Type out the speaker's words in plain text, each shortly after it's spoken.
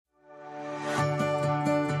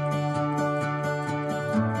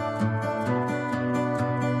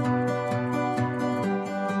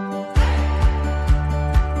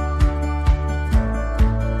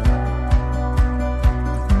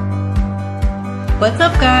What's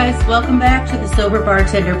up, guys? Welcome back to the Sober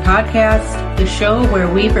Bartender Podcast, the show where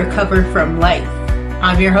we recover from life.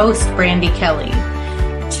 I'm your host, Brandy Kelly.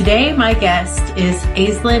 Today, my guest is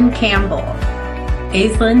Aislynn Campbell.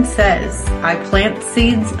 Aislynn says, I plant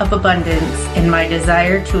seeds of abundance in my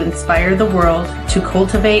desire to inspire the world to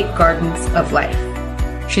cultivate gardens of life.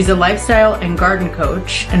 She's a lifestyle and garden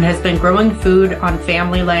coach and has been growing food on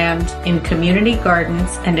family land, in community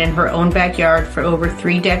gardens, and in her own backyard for over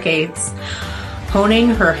 3 decades, honing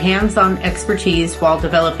her hands-on expertise while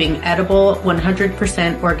developing edible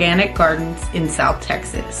 100% organic gardens in South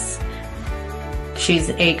Texas. She's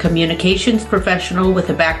a communications professional with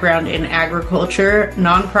a background in agriculture,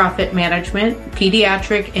 nonprofit management,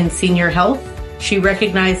 pediatric, and senior health. She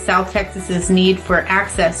recognized South Texas's need for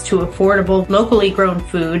access to affordable, locally grown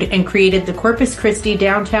food and created the Corpus Christi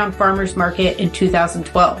Downtown Farmers Market in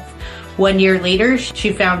 2012. 1 year later,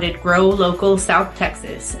 she founded Grow Local South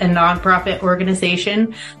Texas, a nonprofit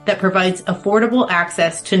organization that provides affordable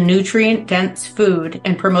access to nutrient-dense food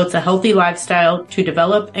and promotes a healthy lifestyle to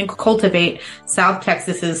develop and cultivate South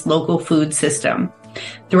Texas's local food system.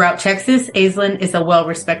 Throughout Texas, Aislynn is a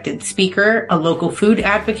well-respected speaker, a local food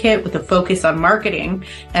advocate with a focus on marketing,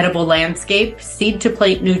 edible landscape,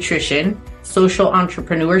 seed-to-plate nutrition, social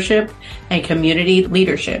entrepreneurship, and community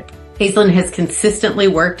leadership. Aislynn has consistently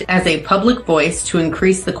worked as a public voice to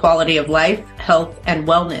increase the quality of life, health, and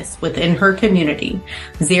wellness within her community,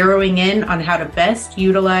 zeroing in on how to best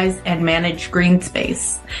utilize and manage green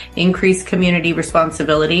space, increase community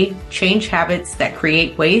responsibility, change habits that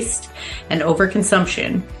create waste and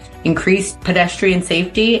overconsumption, increase pedestrian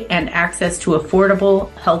safety, and access to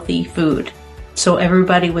affordable, healthy food. So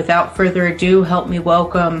everybody, without further ado, help me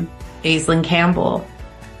welcome Aislynn Campbell.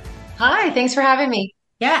 Hi, thanks for having me.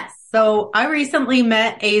 Yes. So I recently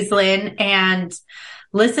met Aislynn, and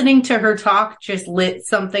listening to her talk just lit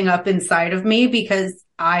something up inside of me, because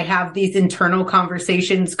I have these internal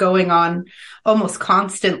conversations going on almost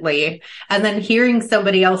constantly. And then hearing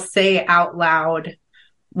somebody else say out loud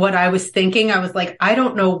what I was thinking, I was like, I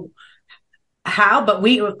don't know how, but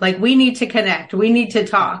we need to connect. We need to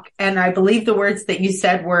talk. And I believe the words that you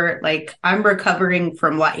said were like, I'm recovering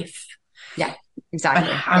from life. Yeah,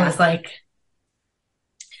 exactly. I was like,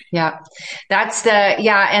 yeah, that's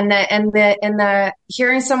and the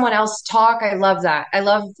hearing someone else talk. I love that. I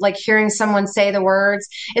love like hearing someone say the words,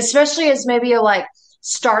 especially as maybe you're like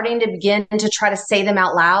starting to begin to try to say them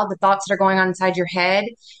out loud, the thoughts that are going on inside your head,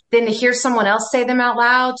 then to hear someone else say them out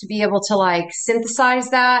loud, to be able to like synthesize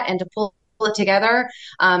that and to pull it together.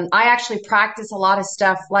 I actually practice a lot of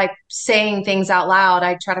stuff like saying things out loud.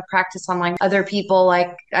 I try to practice on like other people.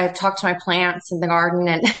 Like I talk to my plants in the garden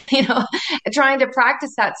and, trying to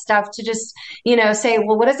practice that stuff to just, say,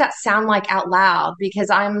 well, what does that sound like out loud? Because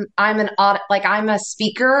I'm a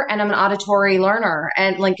speaker and I'm an auditory learner,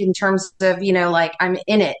 and like in terms of, I'm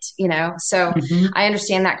in it, so I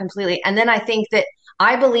understand that completely. And then I think that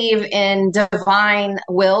I believe in divine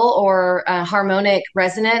will or harmonic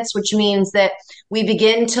resonance, which means that we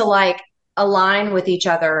begin to like align with each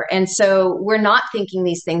other. And so we're not thinking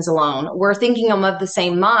these things alone. We're thinking them of the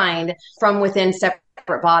same mind from within separate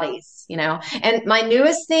bodies, And my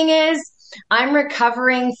newest thing is I'm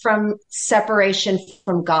recovering from separation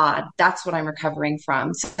from God. That's what I'm recovering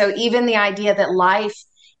from. So even the idea that life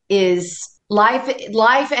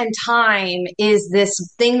and time is this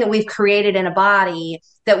thing that we've created in a body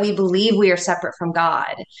that we believe we are separate from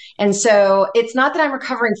God. And so it's not that I'm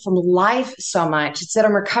recovering from life so much. It's that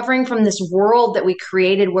I'm recovering from this world that we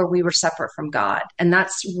created where we were separate from God. And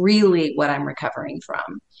that's really what I'm recovering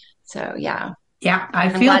from. So, yeah. Yeah, I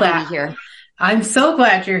feel that. To be here. I'm so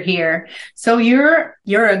glad you're here. So you're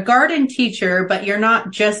a garden teacher, but you're not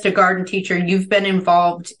just a garden teacher. You've been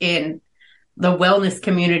involved in the wellness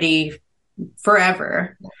community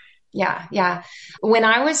forever. Yeah. When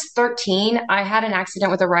I was 13, I had an accident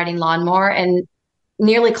with a riding lawnmower and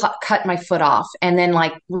nearly cut my foot off, and then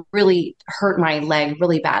like really hurt my leg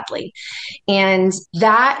really badly. And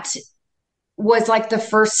that was like the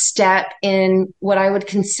first step in what I would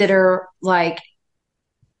consider like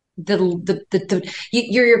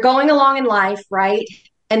you're going along in life, right?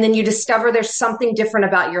 And then you discover there's something different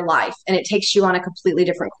about your life, and it takes you on a completely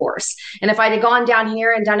different course. And if I'd have gone down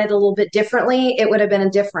here and done it a little bit differently, it would have been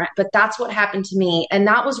different. But that's what happened to me. And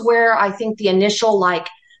that was where I think the initial like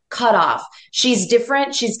cutoff. She's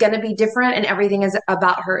different. She's going to be different. And everything is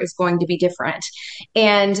about her is going to be different.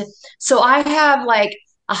 And so I have like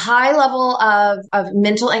a high level of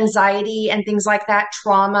mental anxiety and things like that,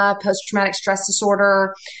 trauma, post-traumatic stress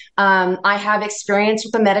disorder. I have experience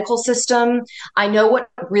with the medical system. I know what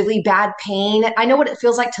really bad pain, I know what it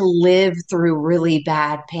feels like to live through really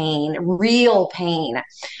bad pain, real pain.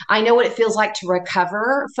 I know what it feels like to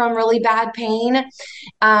recover from really bad pain.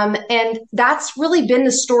 And that's really been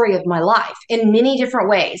the story of my life in many different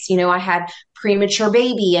ways. I had premature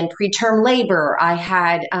baby and preterm labor. I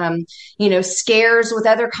had, scares with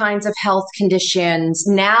other kinds of health conditions.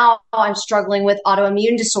 Now I'm struggling with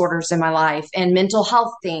autoimmune disorders in my life and mental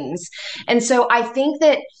health things. And so I think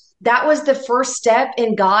that was the first step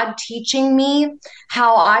in God teaching me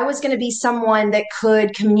how I was going to be someone that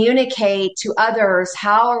could communicate to others.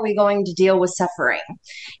 How are we going to deal with suffering?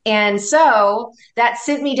 And so that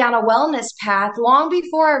sent me down a wellness path long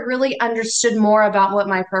before I really understood more about what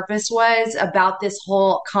my purpose was, about this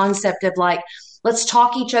whole concept of like, let's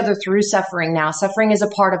talk each other through suffering now. Suffering is a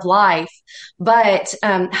part of life, but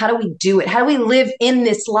how do we do it? How do we live in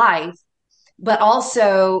this life, but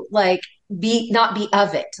also like, not be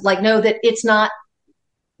of it, like know that it's not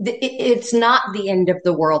the end of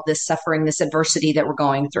the world, this suffering, this adversity that we're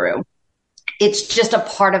going through. It's just a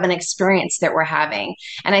part of an experience that we're having.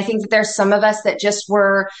 And I think that there's some of us that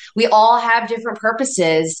we all have different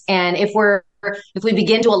purposes. And if we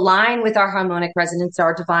begin to align with our harmonic resonance,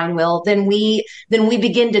 our divine will, then we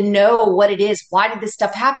begin to know what it is. Why did this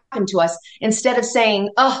stuff happen to us? Instead of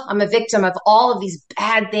saying, oh, I'm a victim of all of these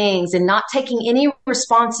bad things, and not taking any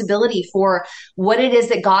responsibility for what it is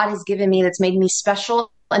that God has given me that's made me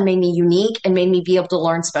special and made me unique and made me be able to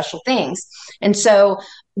learn special things. And so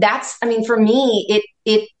for me,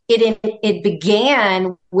 it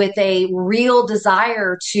began with a real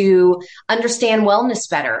desire to understand wellness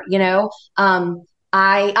better.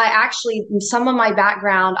 I actually, some of my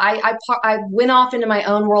background, I went off into my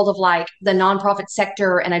own world of like the nonprofit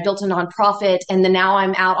sector, and I built a nonprofit, and then now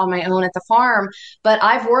I'm out on my own at the farm. But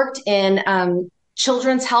I've worked in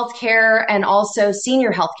children's healthcare and also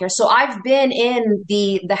senior healthcare. So I've been in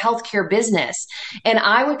the healthcare business, and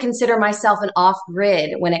I would consider myself an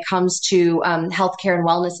off-grid when it comes to healthcare and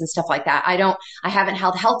wellness and stuff like that. I haven't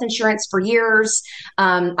held health insurance for years.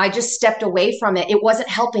 I just stepped away from it. It wasn't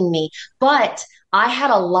helping me, but I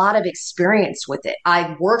had a lot of experience with it.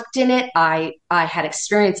 I worked in it. I had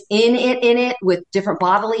experience in it with different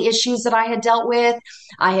bodily issues that I had dealt with.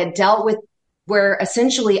 I had dealt with where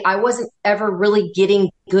essentially I wasn't ever really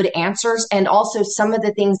getting good answers. And also some of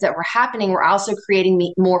the things that were happening were also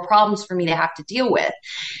creating more problems for me to have to deal with.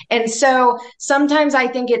 And so sometimes I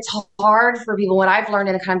think it's hard for people. What I've learned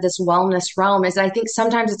in kind of this wellness realm is I think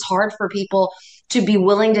sometimes it's hard for people to be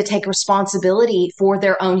willing to take responsibility for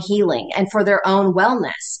their own healing and for their own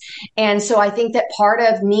wellness. And so I think that part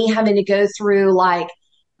of me having to go through like,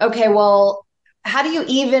 okay, well, how do you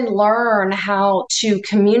even learn how to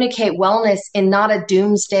communicate wellness in not a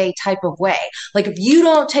doomsday type of way? Like if you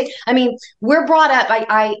don't we're brought up,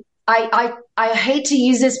 I hate to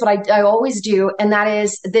use this, but I always do. And that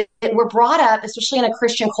is that we're brought up, especially in a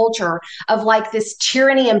Christian culture, of like this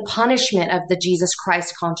tyranny and punishment of the Jesus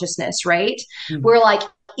Christ consciousness, right? Mm-hmm. We're like,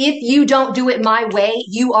 if you don't do it my way,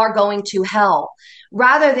 you are going to hell.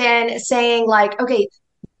 Rather than saying like, okay,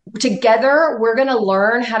 together, we're going to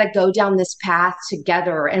learn how to go down this path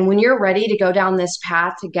together. And when you're ready to go down this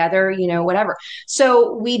path together, whatever.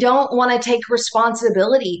 So we don't want to take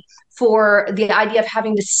responsibility for the idea of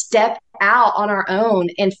having to step out on our own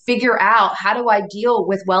and figure out, how do I deal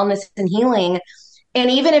with wellness and healing?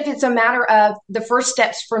 And even if it's a matter of the first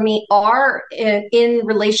steps for me are in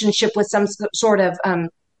relationship with some sort of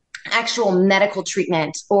actual medical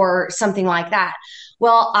treatment or something like that.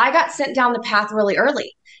 Well, I got sent down the path really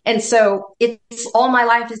early. And so it's all my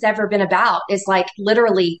life has ever been about is like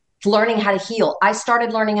literally learning how to heal. I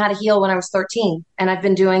started learning how to heal when I was 13, and I've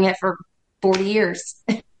been doing it for 40 years,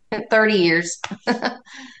 30 years.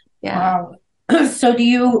 Yeah. Wow. So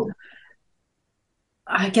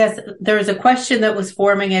I guess there was a question that was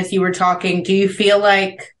forming as you were talking. Do you feel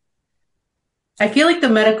like, I feel like the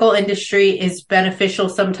medical industry is beneficial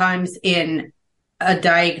sometimes in a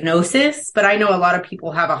diagnosis, but I know a lot of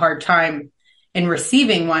people have a hard time in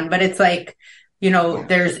receiving one, but it's like,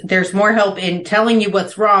 there's more help in telling you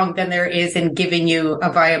what's wrong than there is in giving you a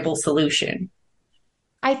viable solution.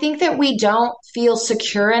 I think that we don't feel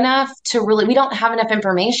secure enough we don't have enough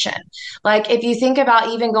information. Like if you think about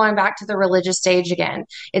even going back to the religious stage again,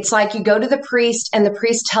 it's like you go to the priest and the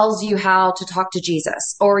priest tells you how to talk to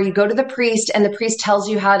Jesus, or you go to the priest and the priest tells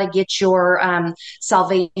you how to get your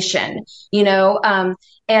salvation,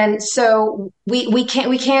 and so we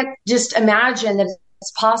can't just imagine that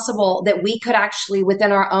possible that we could actually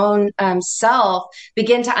within our own self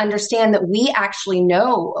begin to understand that we actually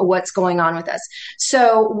know what's going on with us.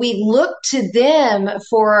 So we look to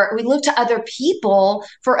other people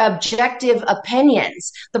for objective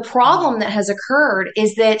opinions. The problem that has occurred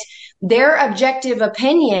is that their objective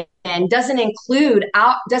opinion doesn't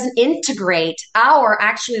integrate our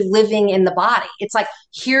actually living in the body. It's like,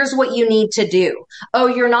 here's what you need to do. Oh,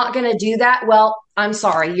 you're not going to do that? Well, I'm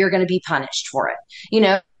sorry, you're going to be punished for it.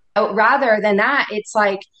 Rather than that, it's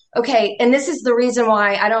like, okay. And this is the reason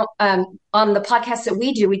why I don't, on the podcast that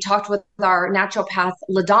we do, we talked with our naturopath,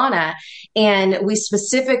 LaDonna, and we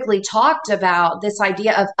specifically talked about this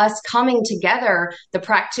idea of us coming together, the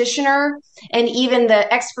practitioner and even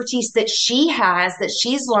the expertise that she has, that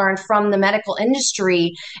she's learned from the medical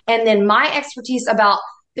industry. And then my expertise about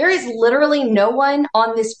there is literally no one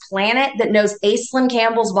on this planet that knows Aislynn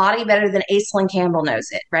Campbell's body better than Aislynn Campbell knows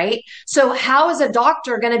it, right? So how is a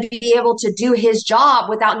doctor going to be able to do his job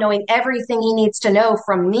without knowing everything he needs to know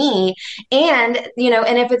from me? And,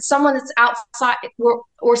 and if it's someone that's outside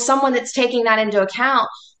or someone that's taking that into account,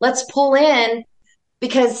 let's pull in,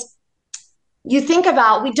 because you think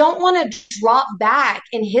about, we don't want to drop back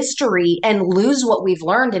in history and lose what we've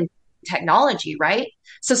learned in technology, right?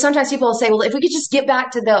 So sometimes people will say, well, if we could just get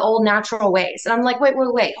back to the old natural ways. And I'm like, wait,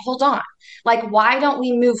 hold on. Like, why don't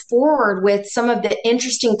we move forward with some of the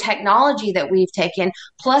interesting technology that we've taken,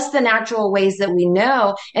 plus the natural ways that we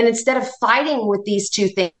know? And instead of fighting with these two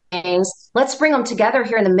things, let's bring them together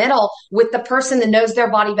here in the middle with the person that knows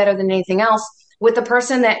their body better than anything else, with the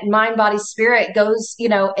person that mind, body, spirit goes,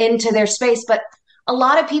 into their space. But a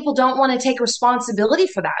lot of people don't want to take responsibility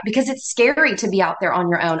for that because it's scary to be out there on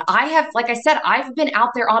your own. Like I said, I've been out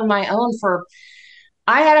there on my own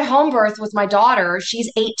I had a home birth with my daughter. She's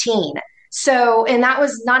 18. So, and that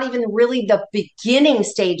was not even really the beginning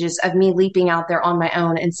stages of me leaping out there on my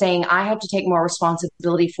own and saying, I have to take more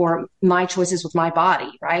responsibility for my choices with my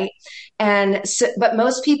body. Right. And so, but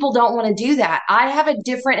most people don't want to do that. I have a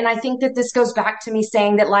different, and I think that this goes back to me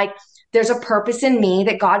saying that, like, there's a purpose in me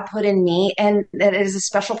that God put in me, and that is a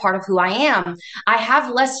special part of who I am. I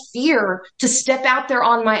have less fear to step out there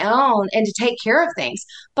on my own and to take care of things.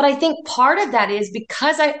 But I think part of that is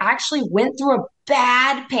because I actually went through a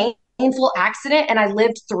bad, painful accident and I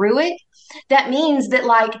lived through it. That means that,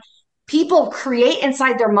 like, people create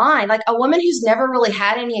inside their mind, like a woman who's never really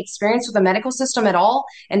had any experience with the medical system at all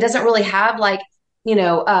and doesn't really have, like,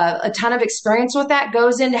 a ton of experience with that,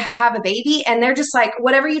 goes in to have a baby, and they're just like,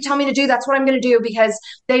 whatever you tell me to do, that's what I'm going to do, because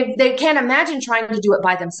they can't imagine trying to do it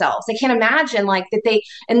by themselves. They can't imagine, like, that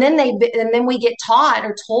and then we get taught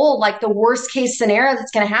or told, like, the worst case scenario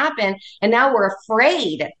that's going to happen, and now we're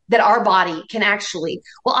afraid that our body can actually.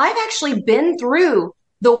 Well, I've actually been through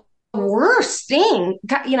the worst thing.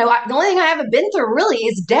 The only thing I haven't been through really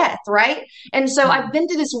is death, right? And so I've been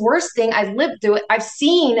through this worst thing. I've lived through it. I've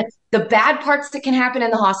seen the bad parts that can happen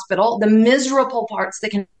in the hospital, the miserable parts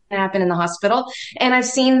that can happen in the hospital, and I've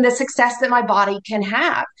seen the success that my body can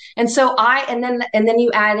have. And so and then you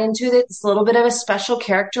add into it this little bit of a special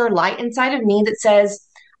character light inside of me that says,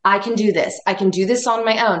 I can do this. I can do this on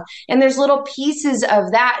my own. And there's little pieces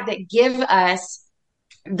of that give us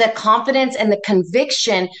the confidence and the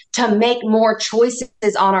conviction to make more choices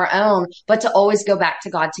on our own, but to always go back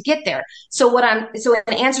to God to get there. So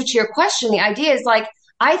in answer to your question, the idea is, like,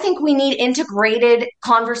 I think we need integrated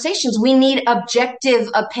conversations. We need objective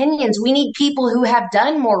opinions. We need people who have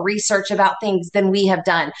done more research about things than we have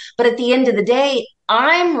done. But at the end of the day,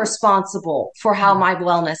 I'm responsible for how my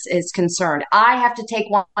wellness is concerned. I have to take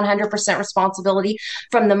 100% responsibility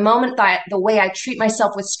from the moment that the way I treat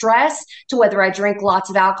myself with stress, to whether I drink lots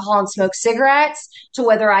of alcohol and smoke cigarettes, to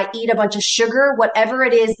whether I eat a bunch of sugar, whatever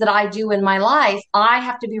it is that I do in my life, I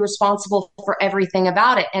have to be responsible for everything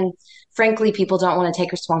about it. And frankly, people don't want to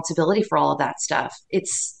take responsibility for all of that stuff.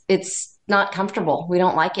 It's not comfortable. We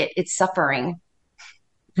don't like it. It's suffering.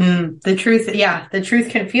 The truth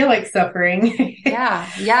can feel like suffering.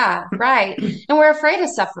 Yeah, right. And we're afraid of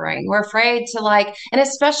suffering. We're afraid to, like, and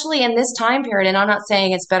especially in this time period, and I'm not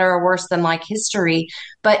saying it's better or worse than, like, history,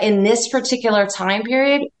 but in this particular time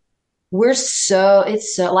period, life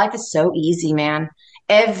is so easy, man.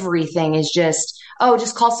 Everything is just,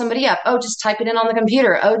 just call somebody up. Just type it in on the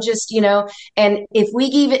computer. And if we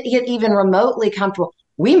get even remotely comfortable,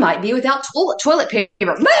 we might be without toilet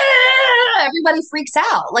paper. Everybody freaks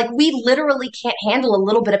out. Like, we literally can't handle a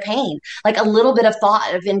little bit of pain. Like, a little bit of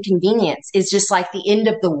thought of inconvenience is just like the end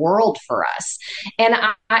of the world for us.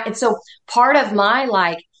 And so part of my,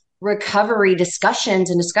 like, recovery discussions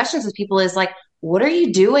with people is, like, what are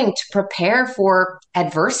you doing to prepare for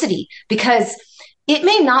adversity? Because it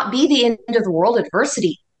may not be the end of the world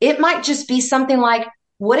adversity. It might just be something like,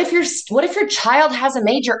 what if your child has a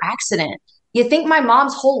major accident? You think my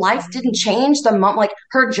mom's whole life didn't change? The mom, like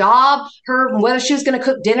her job, her whether she was going to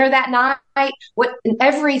cook dinner that night, what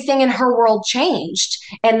everything in her world changed.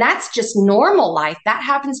 And that's just normal life. That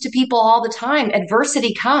happens to people all the time.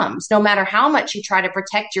 Adversity comes, no matter how much you try to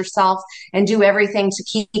protect yourself and do everything to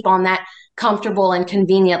keep on that comfortable and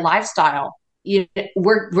convenient lifestyle.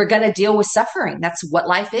 We're going to deal with suffering. That's what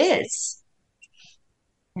life is.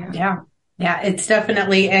 Yeah, it's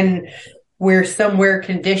definitely, and we're somewhere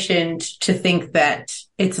conditioned to think that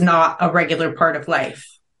it's not a regular part of life.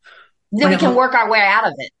 Then we can work our way out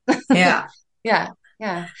of it. Yeah.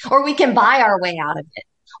 Yeah. Or we can buy our way out of it.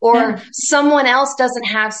 Or someone else doesn't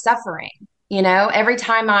have suffering. Every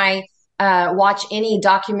time I watch any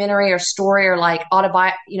documentary or story or like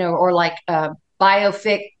or like a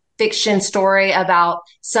fiction story about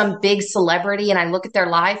some big celebrity, and I look at their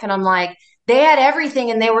life and I'm like, they had everything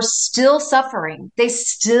and they were still suffering. They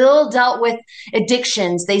still dealt with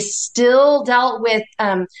addictions. They still dealt with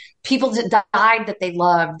people that died that they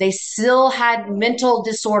loved. They still had mental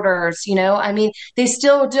disorders. They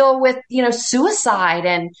still deal with, suicide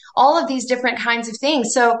and all of these different kinds of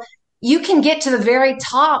things. So you can get to the very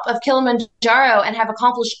top of Kilimanjaro and have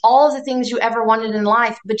accomplished all of the things you ever wanted in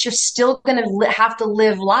life, but you're still going to have to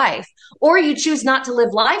live life, or you choose not to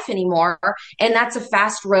live life anymore. And that's a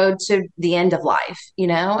fast road to the end of life,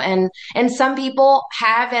 and some people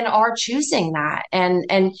have and are choosing that.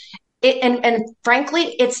 And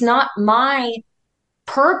frankly, it's not my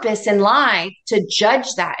purpose in life to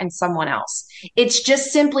judge that in someone else. It's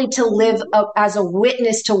just simply to live as a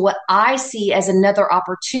witness to what I see as another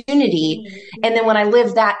opportunity. And then when I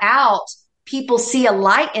live that out, people see a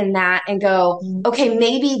light in that and go, okay,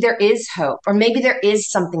 maybe there is hope, or maybe there is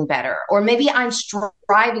something better, or maybe I'm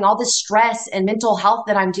striving all this stress and mental health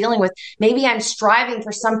that I'm dealing with. Maybe I'm striving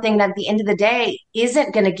for something that at the end of the day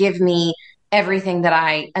isn't going to give me everything that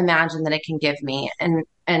I imagine that it can give me. And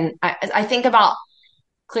I think about,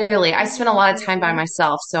 clearly, I spend a lot of time by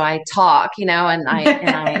myself, so I talk, and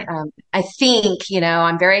I think,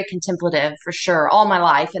 I'm very contemplative for sure all my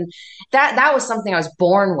life, and that was something I was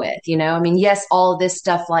born with, yes, all of this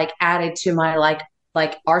stuff like added to my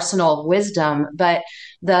like arsenal of wisdom, but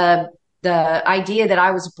the idea that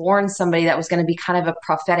I was born somebody that was going to be kind of a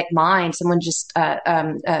prophetic mind, someone just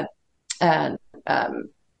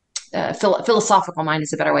philosophical mind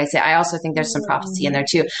is a better way to say it. I also think there's some prophecy in there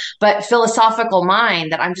too, but philosophical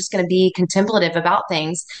mind that I'm just going to be contemplative about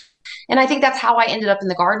things. And I think that's how I ended up in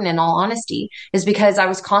the garden, in all honesty, is because I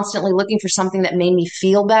was constantly looking for something that made me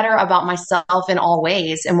feel better about myself in all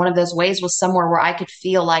ways. And one of those ways was somewhere where I could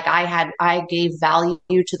feel like I gave value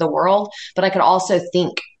to the world, but I could also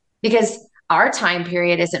think, because our time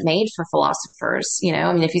period isn't made for philosophers.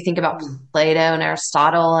 If you think about Plato and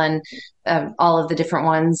Aristotle and all of the different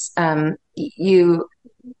ones, that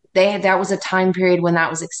was a time period when that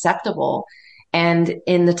was acceptable. And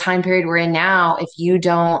in the time period we're in now, if you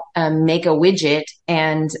don't make a widget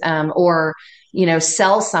and or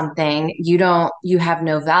sell something, you have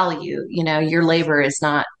no value. Your labor is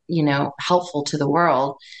not helpful to the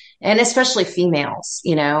world. And especially females,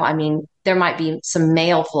 there might be some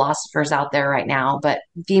male philosophers out there right now, but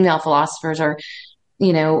female philosophers are,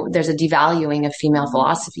 there's a devaluing of female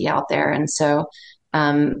philosophy out there. And so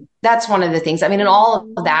that's one of the things, and all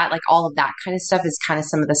of that, like all of that kind of stuff is kind of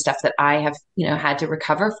some of the stuff that I have, had to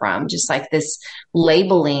recover from, just like this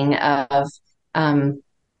labeling of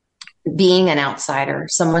being an outsider.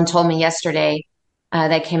 Someone told me yesterday,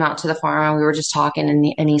 they came out to the farm and we were just talking,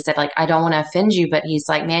 and he said, like, I don't want to offend you, but he's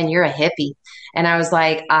like, man, you're a hippie. And I was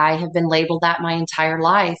like, I have been labeled that my entire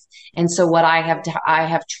life. And so what I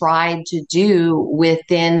have tried to do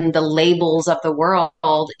within the labels of the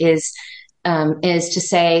world is to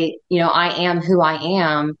say, I am who I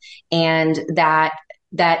am, and that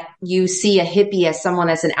you see a hippie as someone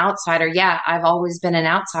as an outsider. Yeah, I've always been an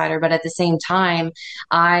outsider, but at the same time,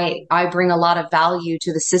 I bring a lot of value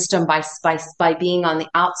to the system by being on the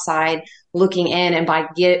outside looking in, and by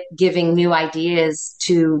giving new ideas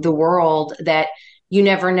to the world that you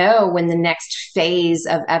never know when the next phase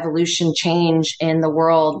of evolution change in the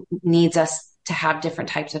world needs us to have different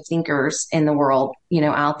types of thinkers in the world,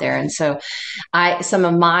 out there. And so some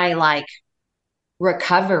of my like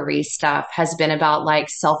recovery stuff has been about like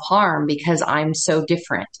self-harm, because I'm so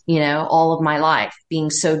different, all of my life being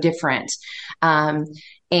so different. And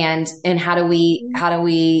how do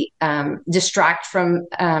we distract from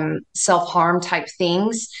self-harm type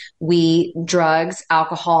things? Drugs,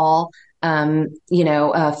 alcohol,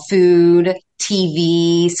 food,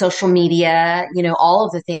 TV, social media, all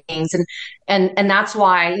of the things. And that's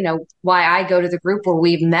why, why I go to the group where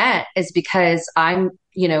we've met is because I'm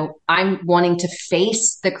wanting to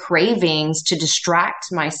face the cravings to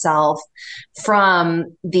distract myself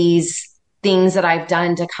from these things that I've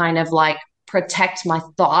done to kind of like protect my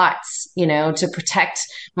thoughts, to protect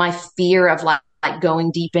my fear of like going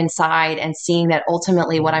deep inside and seeing that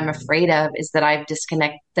ultimately what I'm afraid of is that I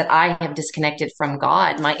have disconnected from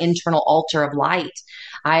God, my internal altar of light.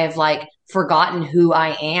 I have like forgotten who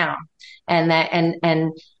I am, and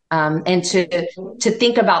to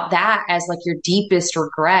think about that as like your deepest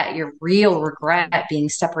regret, your real regret being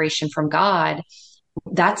separation from God.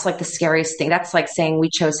 That's like the scariest thing. That's like saying we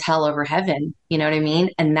chose hell over heaven. You know what I mean?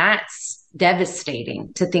 And that's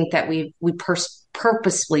devastating to think that we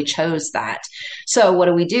purposefully chose that. So what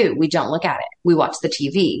do? We don't look at it. We watch the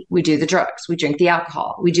TV. We do the drugs. We drink the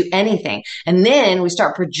alcohol. We do anything. And then we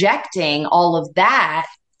start projecting all of that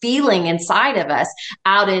feeling inside of us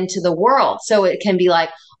out into the world. So it can be like,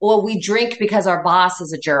 well, we drink because our boss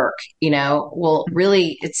is a jerk, well,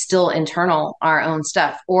 really it's still internal, our own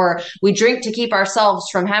stuff. Or we drink to keep ourselves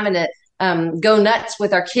from having to go nuts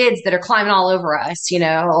with our kids that are climbing all over us,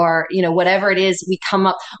 or, whatever it is,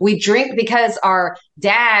 we drink because our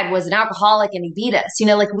dad was an alcoholic and he beat us, and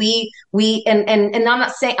I'm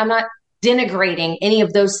not denigrating any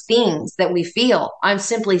of those things that we feel. I'm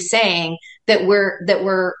simply saying that we're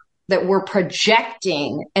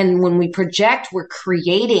projecting. And when we project, we're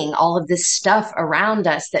creating all of this stuff around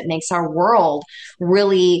us that makes our world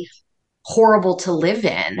really horrible to live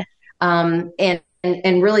in.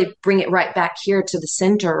 And really bring it right back here to the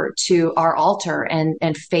center, to our altar,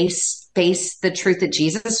 and face the truth that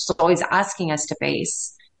Jesus is always asking us to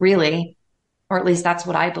face, really, or at least that's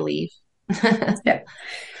what I believe. Yeah.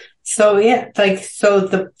 So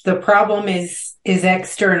the problem is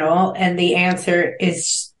external, and the answer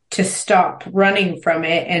is to stop running from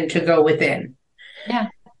it and to go within. Yeah,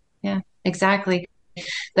 exactly.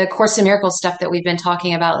 The Course in Miracles stuff that we've been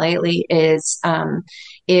talking about lately is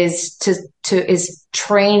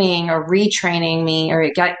training or retraining me, or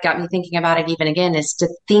it got me thinking about it even again, is to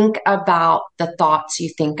think about the thoughts you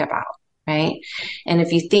think about, right? And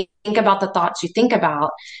if you think about the thoughts you think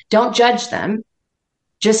about, don't judge them,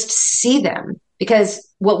 just see them, because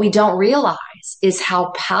what we don't realize is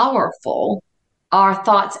how powerful our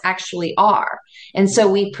thoughts actually are. And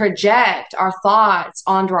so we project our thoughts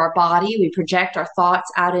onto our body. We project our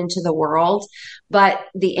thoughts out into the world, but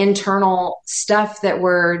the internal stuff that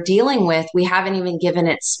we're dealing with, we haven't even given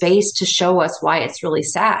it space to show us why it's really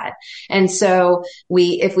sad. And so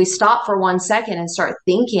if we stop for 1 second and start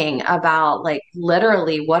thinking about, like,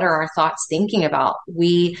 literally, what are our thoughts thinking about?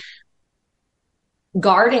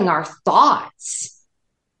 Guarding our thoughts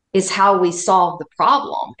is how we solve the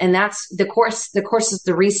problem. And that's the course. The course is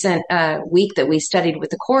the recent week that we studied with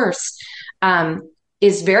the course,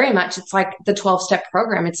 is very much, it's like the 12-step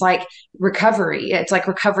program. It's like recovery. It's like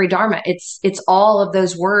recovery dharma. It's all of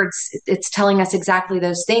those words. It's telling us exactly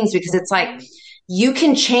those things, because it's like, you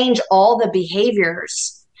can change all the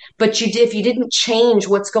behaviors, but if you didn't change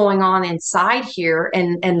what's going on inside here,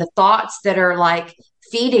 and the thoughts that are like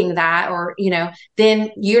feeding that, or,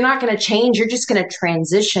 then you're not going to change. You're just going to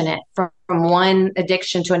transition it from one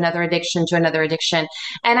addiction to another addiction to another addiction.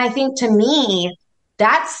 And I think, to me,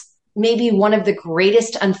 that's maybe one of the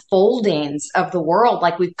greatest unfoldings of the world.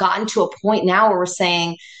 Like, we've gotten to a point now where we're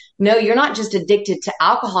saying, no, you're not just addicted to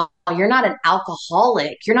alcohol. You're not an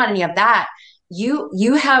alcoholic. You're not any of that.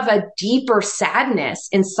 You have a deeper sadness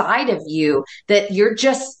inside of you that you're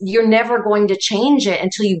never going to change it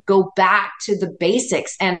until you go back to the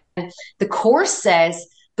basics. And the course says,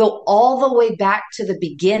 go all the way back to the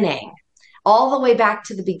beginning,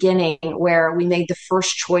 where we made the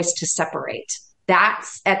first choice to separate.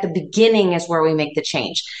 That's at the beginning is where we make the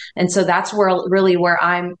change. And so that's where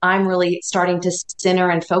I'm really starting to center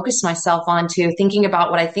and focus myself onto thinking about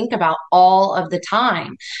what I think about all of the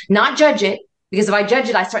time, not judge it. Because if I judge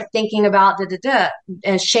it, I start thinking about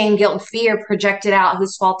shame, guilt, and fear projected out.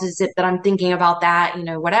 Whose fault is it that I'm thinking about that?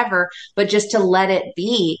 Whatever. But just to let it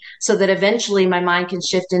be, so that eventually my mind can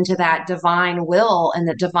shift into that divine will and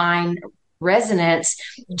the divine resonance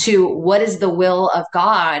to what is the will of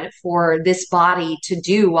God for this body to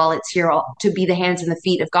do while it's here, to be the hands and the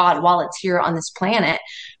feet of God while it's here on this planet,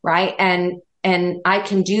 right? And I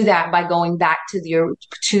can do that by going back to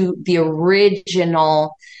the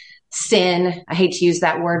original sin. I hate to use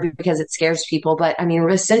that word because it scares people, but I mean,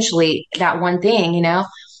 essentially that one thing,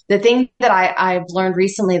 the thing that I've learned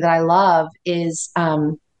recently that I love is,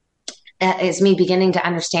 is me beginning to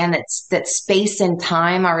understand that space and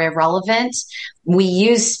time are irrelevant.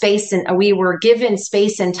 We were given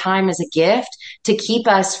space and time as a gift to keep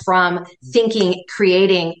us from thinking,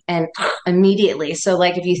 creating, and immediately. So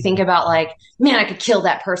like, if you think about like, man, I could kill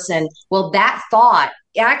that person. Well, that thought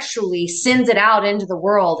actually sends it out into the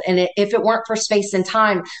world. And if it weren't for space and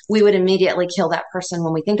time, we would immediately kill that person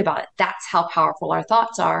when we think about it. That's how powerful our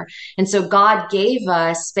thoughts are. And so God gave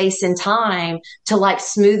us space and time to like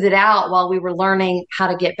smooth it out while we were learning how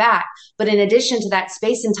to get back. But in addition to that,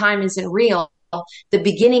 space and time isn't real. The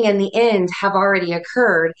beginning and the end have already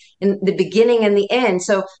occurred, in the beginning and the end.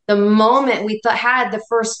 So the moment we had the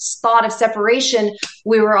first thought of separation,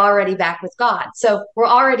 we were already back with God. So we're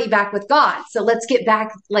already back with God. So let's get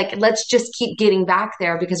back, like, let's just keep getting back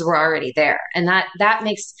there because we're already there. And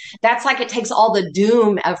that's like, it takes all the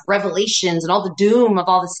doom of Revelations and all the doom of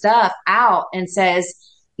all the stuff out and says,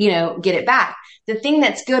 get it back. The thing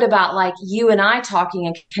that's good about like you and I talking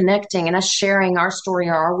and connecting and us sharing our story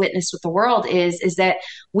or our witness with the world is that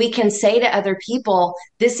we can say to other people,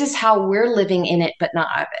 this is how we're living in it, but not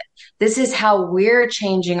of it. This is how we're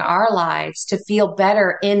changing our lives to feel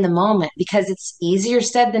better in the moment, because it's easier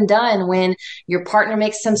said than done when your partner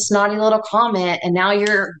makes some snotty little comment and now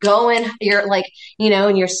you're like,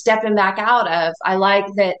 and you're stepping back out of. I like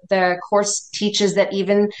that the course teaches that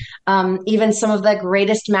even some of the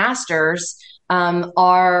greatest masters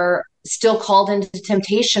are still called into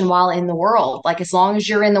temptation while in the world. Like, as long as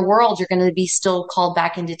you're in the world, you're going to be still called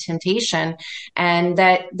back into temptation. And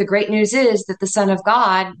that the great news is that the Son of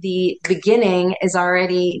God, the beginning is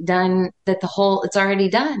already done, it's already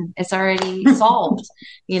done. It's already solved,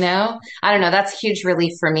 I don't know. That's a huge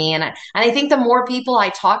relief for me. And I think the more people I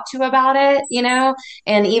talk to about it,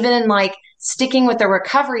 and even in like sticking with the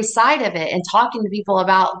recovery side of it and talking to people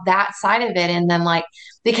about that side of it, and then like,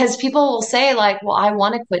 because people will say like, well, I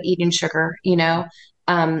want to quit eating sugar,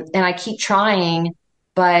 and I keep trying,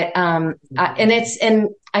 but, and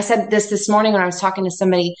I said this morning when I was talking to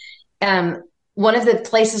somebody, one of the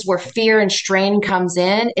places where fear and strain comes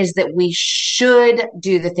in is that we should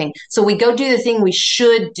do the thing. So we go do the thing we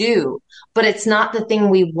should do, but it's not the thing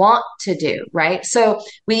we want to do, right? So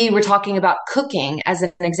we were talking about cooking as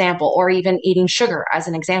an example, or even eating sugar as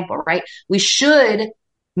an example, right? We should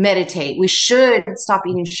meditate. We should stop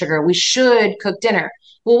eating sugar. We should cook dinner.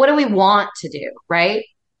 Well, what do we want to do, right?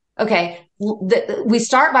 Okay. We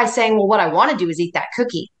start by saying, well, what I want to do is eat that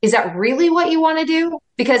cookie. Is that really what you want to do?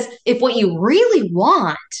 Because if what you really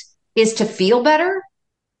want is to feel better,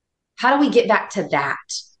 how do we get back to that?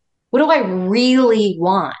 What do I really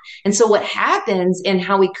want? And so what happens in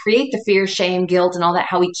how we create the fear, shame, guilt, and all that,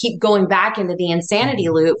 how we keep going back into the insanity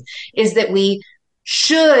loop, is that we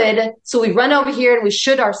run over here and we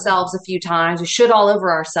should ourselves a few times. We should all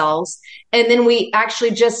over ourselves. And then we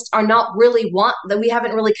actually just are not really we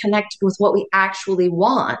haven't really connected with what we actually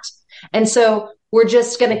want. And so we're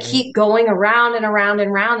just going to keep going around and around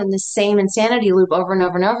and around in the same insanity loop over and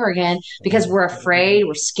over and over again, because we're afraid,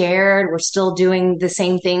 we're scared, we're still doing the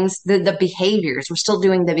same things, the behaviors, we're still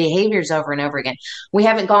doing the behaviors over and over again. We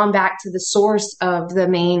haven't gone back to the source of the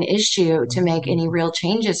main issue to make any real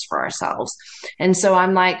changes for ourselves. And so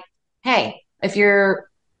I'm like, hey, if you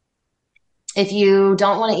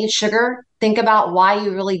don't want to eat sugar, think about why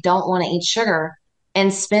you really don't want to eat sugar,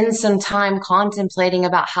 and spend some time contemplating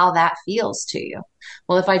about how that feels to you.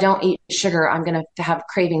 Well, if I don't eat sugar, I'm going to have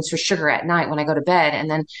cravings for sugar at night when I go to bed. And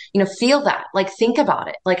then, feel that, like, think about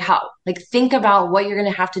it, think about what you're going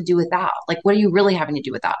to have to do without, like, what are you really having to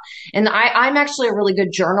do without? And I'm actually a really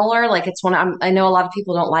good journaler. Like, it's I know a lot of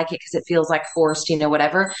people don't like it because it feels like forced,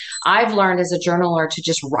 whatever. I've learned as a journaler to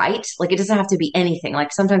just write. Like, it doesn't have to be anything.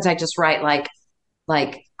 Like, sometimes I just write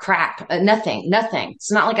like crap, nothing. It's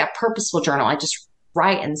not like a purposeful journal. I just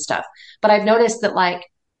write and stuff. But I've noticed that, like,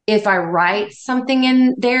 if I write something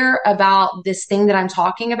in there about this thing that I'm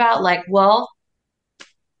talking about, like, well,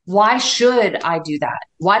 why should I do that?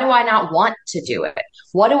 Why do I not want to do it?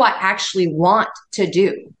 What do I actually want to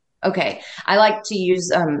do? Okay. I like to use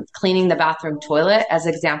cleaning the bathroom toilet as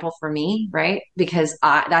an example for me, right? Because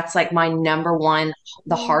that's like my number one,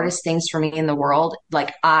 the hardest things for me in the world.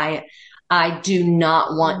 Like, I do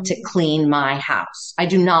not want to clean my house. I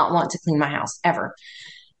do not want to clean my house ever.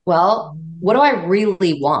 Well, what do I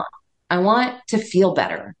really want? I want to feel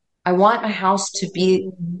better. I want my house to be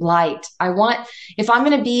light. If I'm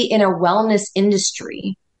going to be in a wellness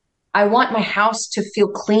industry, I want my house to feel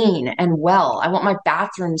clean and well. I want my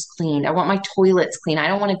bathrooms clean. I want my toilets clean. I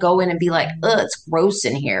don't want to go in and be like, ugh, it's gross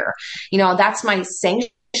in here. That's my sanctuary.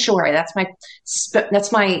 sanctuary.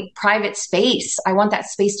 That's my private space. I want that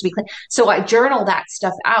space to be clean. So I journal that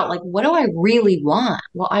stuff out. Like, what do I really want?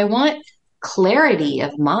 Well, I want clarity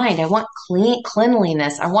of mind. I want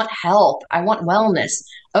cleanliness. I want health. I want wellness.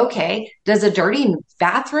 Okay. Does a dirty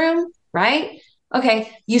bathroom, right?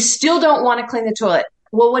 Okay. You still don't want to clean the toilet.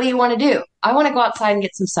 Well, what do you want to do? I want to go outside and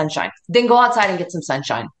get some sunshine. Then go outside and get some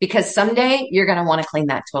sunshine, because someday you're going to want to clean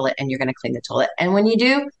that toilet, and you're going to clean the toilet. And when you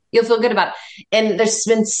do, you'll feel good about it. And there's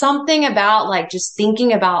been something about like just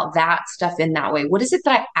thinking about that stuff in that way. What is it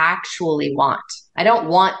that I actually want? I don't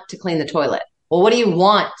want to clean the toilet. Well, what do you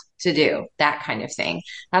want to do? That kind of thing.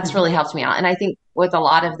 That's really helped me out. And I think with a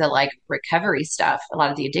lot of the like recovery stuff, a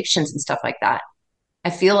lot of the addictions and stuff like that, I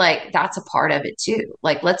feel like that's a part of it too.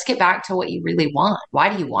 Like, let's get back to what you really want.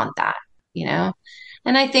 Why do you want that? You know?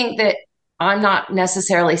 And I think that I'm not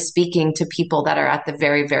necessarily speaking to people that are at the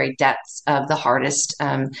very, very depths of the hardest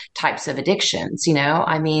types of addictions. You know,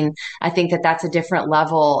 I mean, I think that that's a different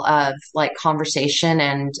level of like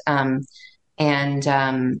conversation and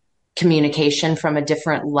communication from a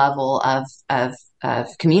different level of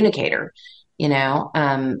communicator, you know,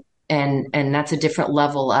 and that's a different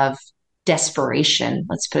level of desperation.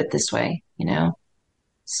 Let's put it this way, you know?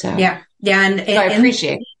 So, yeah. And I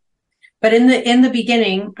appreciate it. But in the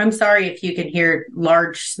beginning, I'm sorry if you can hear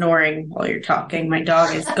large snoring while you're talking. My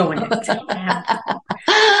dog is going into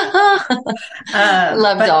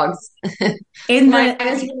love dogs. In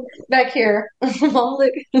back here. Hello.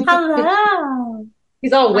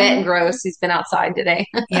 He's all wet and gross. He's been outside today.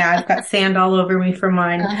 Yeah, I've got sand all over me from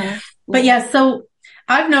mine. But yeah, so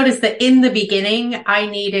I've noticed that in the beginning, I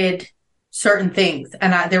needed certain things,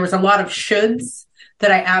 and there was a lot of shoulds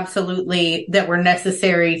that were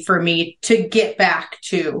necessary for me to get back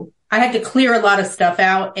to. I had to clear a lot of stuff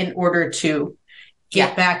out in order to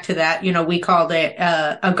get back to that. You know, we called it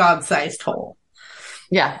a God-sized hole.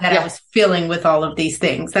 Yeah. That I was filling with all of these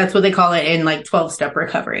things. That's what they call it in like 12-step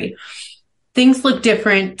recovery. Things look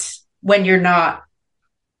different when you're not,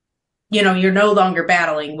 you know, you're no longer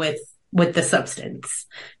battling with the substance,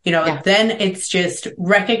 you know, then it's just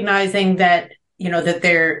recognizing that, you know, that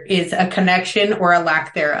there is a connection or a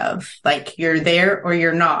lack thereof, like you're there or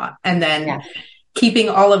you're not. And then keeping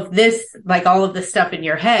all of this, like all of the stuff in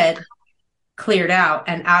your head cleared out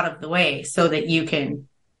and out of the way so that you can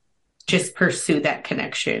just pursue that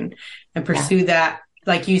connection and pursue that,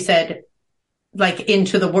 like you said, like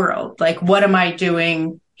into the world. Like, what am I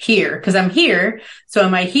doing here? Because I'm here. So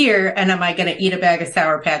am I here? And am I going to eat a bag of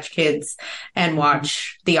Sour Patch Kids and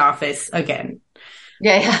watch The Office again?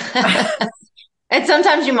 Yeah. And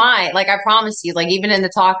sometimes you might, like, I promise you, like, even in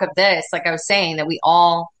the talk of this, like I was saying, that we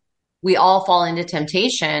all fall into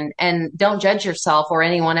temptation, and don't judge yourself or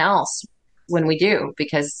anyone else when we do,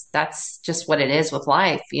 because that's just what it is with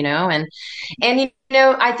life, you know? And, you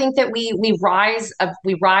know, I think that we rise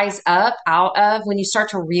up out of, when you start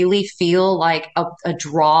to really feel like a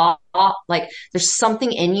draw, like there's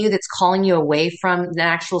something in you that's calling you away from the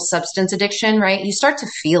actual substance addiction, right? You start to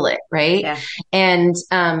feel it, right? Yeah. And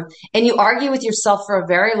you argue with yourself for a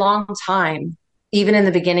very long time, even in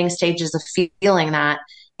the beginning stages of feeling that.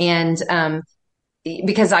 And,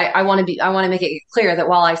 because I want to make it clear that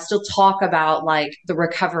while I still talk about like the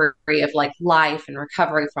recovery of like life and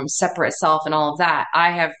recovery from separate self and all of that,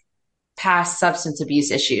 I have past substance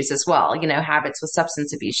abuse issues as well, you know, habits with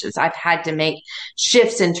substance abuses. I've had to make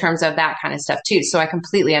shifts in terms of that kind of stuff too. So I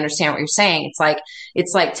completely understand what you're saying.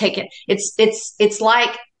 It's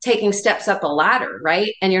like taking steps up a ladder,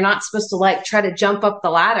 right? And you're not supposed to like try to jump up the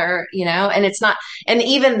ladder, you know, and it's not, and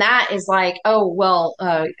even that is like, oh, well,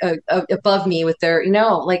 above me with their, you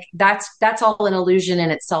know, like that's all an illusion in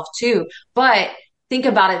itself too. But think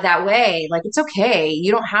about it that way. Like, it's okay.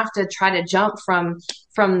 You don't have to try to jump from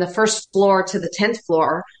the first floor to the 10th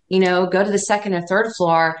floor, you know, go to the second or third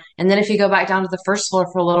floor. And then if you go back down to the first floor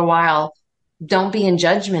for a little while, don't be in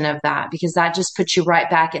judgment of that, because that just puts you right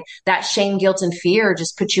back in that shame, guilt, and fear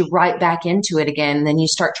just puts you right back into it again. And then you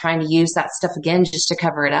start trying to use that stuff again just to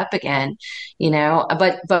cover it up again, you know,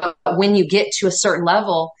 but when you get to a certain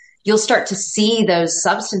level, you'll start to see those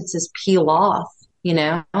substances peel off, you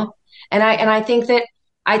know? And I think that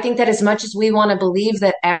as much as we want to believe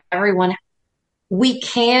that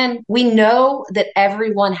we know that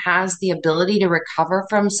everyone has the ability to recover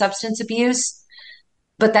from substance abuse,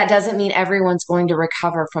 but that doesn't mean everyone's going to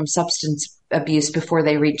recover from substance abuse before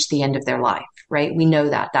they reach the end of their life, right? We know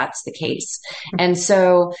that that's the case. And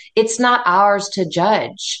so it's not ours to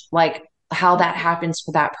judge like how that happens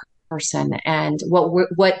for that person, and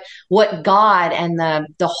what God and the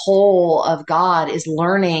whole of God is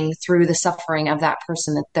learning through the suffering of that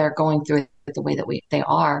person that they're going through the way that they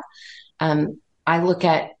are. I look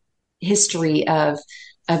at history of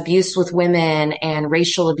abuse with women and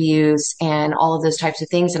racial abuse and all of those types of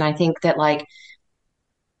things. And I think that like,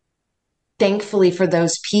 thankfully for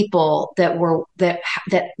those people that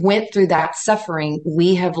went through that suffering,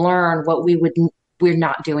 we have learned what we're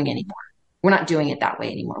not doing anymore. We're not doing it that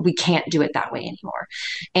way anymore. We can't do it that way anymore.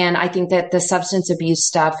 And I think that the substance abuse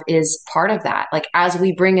stuff is part of that. Like as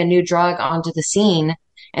we bring a new drug onto the scene,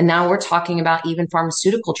 and now we're talking about even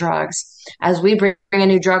pharmaceutical drugs, as we bring a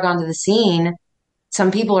new drug onto the scene, some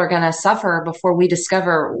people are going to suffer before we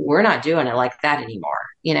discover we're not doing it like that anymore.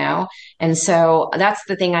 And so that's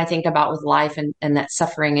the thing I think about with life, and that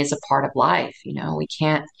suffering is a part of life. We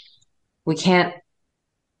can't,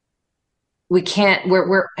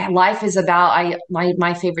 we're life is about,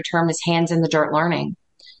 my favorite term is hands in the dirt learning.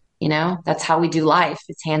 That's how we do life.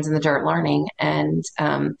 It's hands in the dirt learning. And,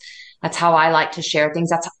 that's how I like to share things.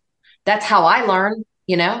 That's how I learn.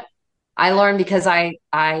 I learned because I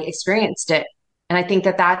experienced it. And I think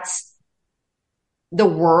that that's the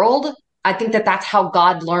world. I think that that's how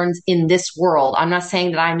God learns in this world. I'm not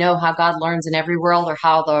saying that I know how God learns in every world, or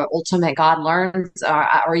how the ultimate God learns,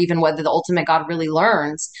 or even whether the ultimate God really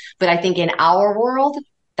learns. But I think in our world,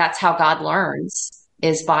 that's how God learns,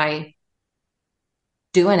 is by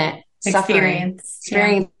doing it, suffering,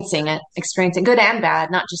 experiencing it, experiencing good and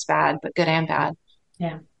bad, not just bad, but good and bad.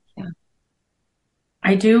 Yeah.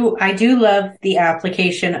 I do love the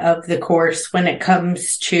application of the Course when it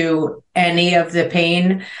comes to any of the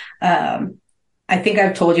pain. I think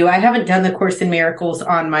I've told you, I haven't done the Course in Miracles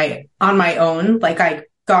on my own. Like I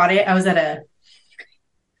got it. I was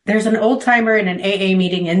there's an old timer in an AA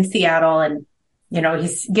meeting in Seattle, and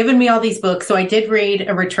he's given me all these books. So I did read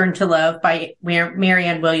A Return to Love by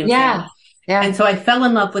Marianne Williamson. Yeah. And so I fell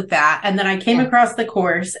in love with that. And then I came across the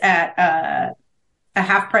Course at, a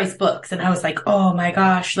half price books. And I was like, oh my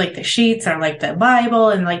gosh, like the sheets are like the Bible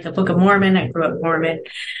and like the Book of Mormon. I grew up Mormon.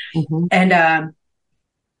 Mm-hmm. And,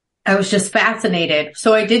 I was just fascinated.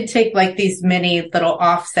 So I did take like these mini little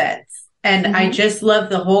offsets, and mm-hmm. I just love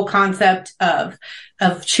the whole concept of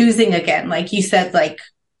choosing again. Like you said, like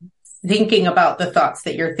thinking about the thoughts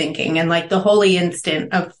that you're thinking, and like the holy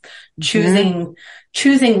instant of choosing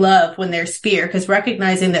love when there's fear, because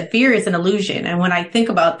recognizing that fear is an illusion. And when I think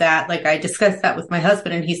about that, like I discussed that with my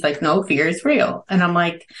husband, and he's like, no, fear is real. And I'm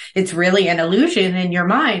like, it's really an illusion in your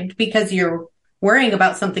mind, because you're worrying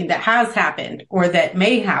about something that has happened or that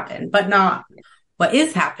may happen, but not what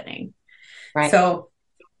is happening. Right. So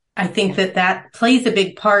I think that plays a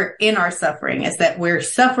big part in our suffering, is that we're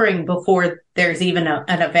suffering before there's even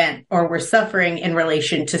an event, or we're suffering in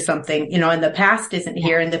relation to something, and the past isn't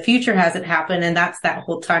here and the future hasn't happened. And that's that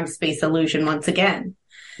whole time space illusion once again.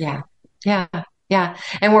 Yeah. Yeah. Yeah.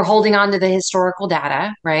 And we're holding on to the historical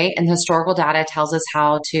data, right? And the historical data tells us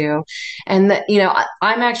how to, and I've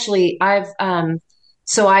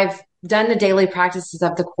done the daily practices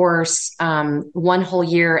of the Course, one whole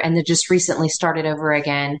year, and then just recently started over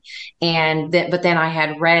again. But then I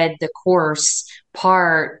had read the Course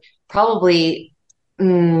part probably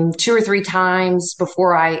 2 or 3 times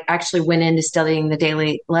before I actually went into studying the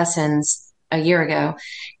daily lessons a year ago.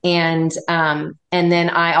 And then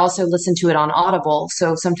I also listened to it on Audible.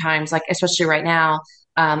 So sometimes, like, especially right now,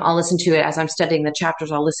 I'll listen to it as I'm studying the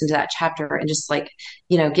chapters. I'll listen to that chapter and just like,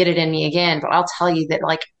 get it in me again. But I'll tell you that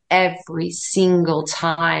like every single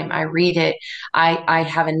time I read it, I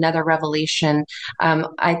have another revelation.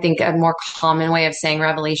 I think a more common way of saying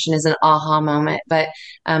revelation is an aha moment, but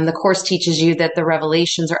the Course teaches you that the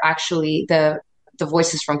revelations are actually the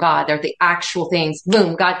voices from God. They're the actual things.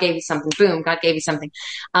 Boom, God gave you something. Boom, God gave you something.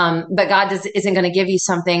 But God isn't going to give you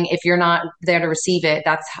something if you're not there to receive it.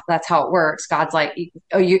 That's how it works. God's like,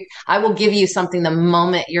 I will give you something the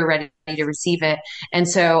moment you're ready to receive it. And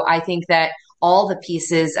so I think that all the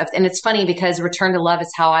pieces of, and it's funny because Return to Love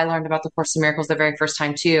is how I learned about the Course in Miracles the very first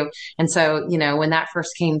time too. And so, when that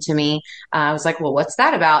first came to me, I was like, well, what's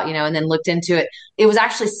that about? And then looked into it. It was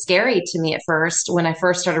actually scary to me at first when I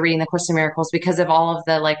first started reading the Course in Miracles, because of all of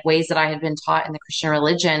the like ways that I had been taught in the Christian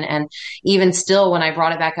religion. And even still, when I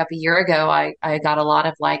brought it back up a year ago, I got a lot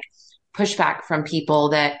of like pushback from people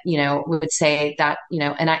that, would say that,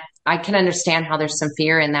 and I can understand how there's some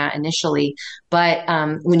fear in that initially, but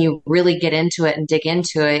when you really get into it and dig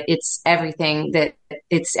into it, it's everything that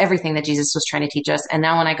Jesus was trying to teach us. And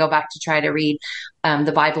now when I go back to try to read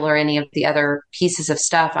the Bible or any of the other pieces of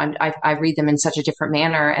stuff, I read them in such a different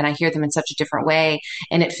manner, and I hear them in such a different way,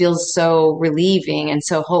 and it feels so relieving and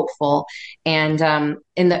so hopeful. And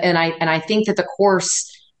I think that the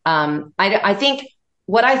Course, I think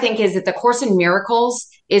what I think is that the Course in Miracles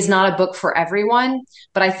is not a book for everyone,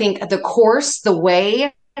 but I think the Course, the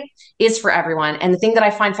way is for everyone. And the thing that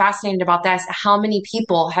I find fascinating about that is how many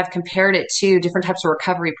people have compared it to different types of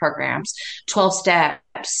recovery programs, 12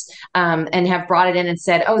 steps, and have brought it in and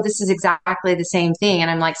said, oh, this is exactly the same thing. And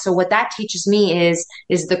I'm like, so what that teaches me is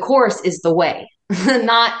the course is the way.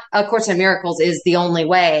 Not A Course in Miracles is the only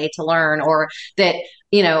way to learn, or that,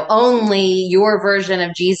 only your version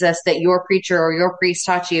of Jesus that your preacher or your priest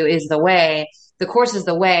taught you is the way. The course is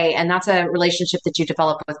the way, and that's a relationship that you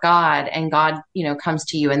develop with God, and God, comes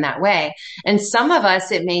to you in that way. And some of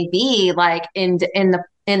us, it may be like in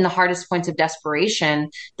the hardest points of desperation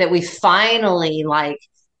that we finally I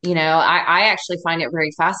actually find it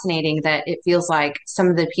very fascinating that it feels like some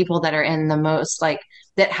of the people that are in the most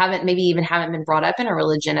that haven't been brought up in a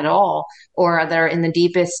religion at all, or that are in the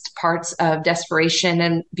deepest parts of desperation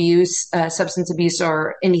and abuse, substance abuse,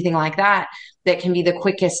 or anything like that, that can be the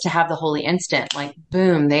quickest to have the holy instant. Like,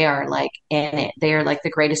 boom, they are like in it. They are like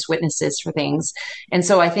the greatest witnesses for things. And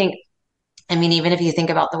so I think, even if you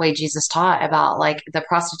think about the way Jesus taught about like the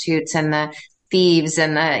prostitutes and the thieves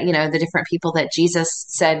and the different people that Jesus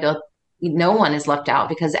said, no one is left out,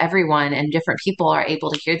 because everyone and different people are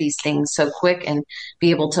able to hear these things so quick and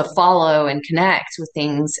be able to follow and connect with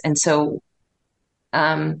things. And so,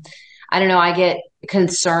 I don't know, I get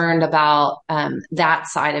concerned about that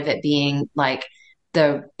side of it being like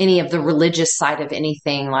any of the religious side of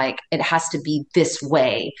anything, like it has to be this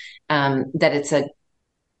way, that it's a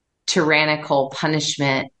tyrannical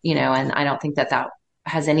punishment, and I don't think that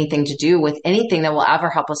has anything to do with anything that will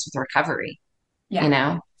ever help us with recovery.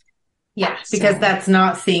 Yeah. Yeah, because that's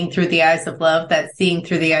not seeing through the eyes of love, that's seeing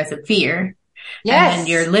through the eyes of fear. Yes. And then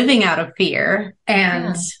you're living out of fear,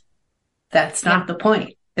 and that's not the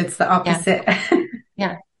point. It's the opposite.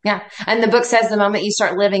 Yeah. Yeah. And the book says the moment you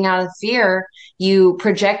start living out of fear, you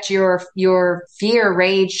project your fear,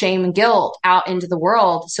 rage, shame, and guilt out into the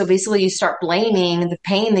world. So basically you start blaming the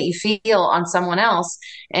pain that you feel on someone else,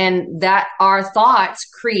 and that our thoughts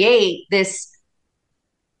create this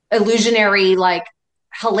illusionary, like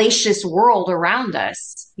hellacious world around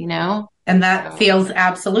us, And that feels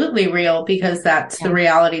absolutely real, because that's the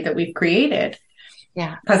reality that we've created.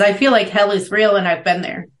 Yeah. Because I feel like hell is real, and I've been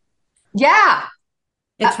there. Yeah.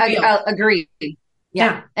 It's real. I agree.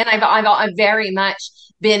 Yeah. And I've very much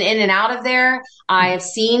been in and out of there. I have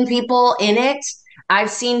seen people in it.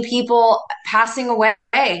 I've seen people passing away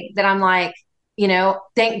that I'm like,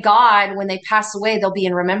 thank God when they pass away, they'll be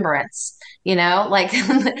in remembrance, like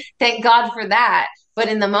thank God for that. But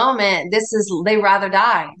in the moment, they rather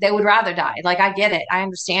die. They would rather die. Like, I get it. I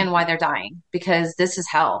understand why they're dying, because this is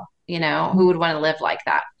hell, who would want to live like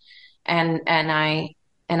that? And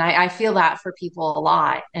I feel that for people a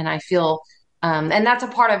lot. And I feel, and that's a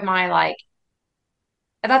part of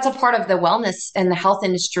that's a part of the wellness and the health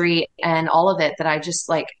industry and all of it, that I just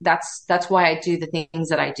like, that's why I do the things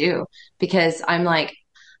that I do, because I'm like,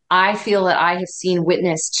 I feel that I have seen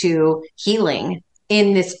witness to healing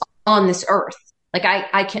on this earth. Like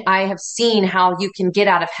I have seen how you can get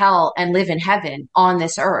out of hell and live in heaven on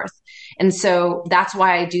this earth. And so that's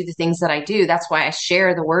why I do the things that I do. That's why I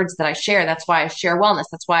share the words that I share. That's why I share wellness.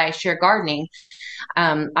 That's why I share gardening.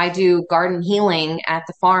 I do garden healing at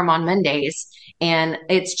the farm on Mondays, and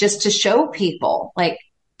it's just to show people like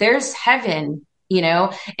there's heaven,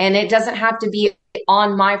 and it doesn't have to be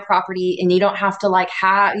on my property, and you don't have to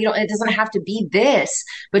it doesn't have to be this,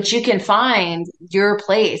 but you can find your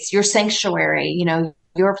place, your sanctuary,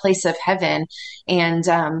 your place of heaven. And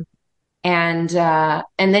then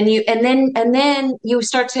you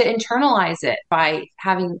start to internalize it by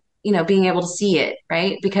having, being able to see it,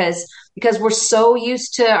 right? Because we're so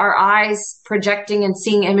used to our eyes projecting and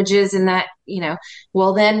seeing images, and that,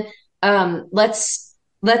 well then, let's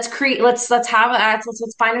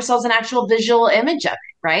find ourselves an actual visual image of it,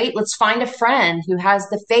 right? Let's find a friend who has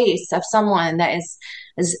the face of someone that is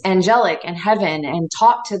angelic in heaven, and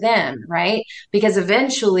talk to them, right? Because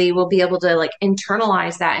eventually we'll be able to like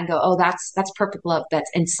internalize that and go, oh, that's perfect love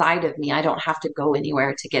that's inside of me. I don't have to go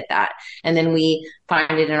anywhere to get that. And then we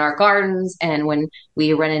find it in our gardens, and when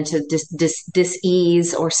we run into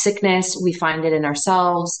dis-ease or sickness, we find it in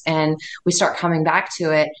ourselves, and we start coming back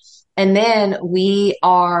to it. And then we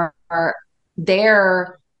are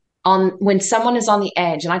there when someone is on the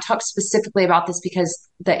edge. And I talk specifically about this because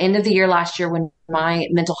the end of the year last year, when my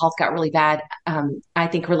mental health got really bad, I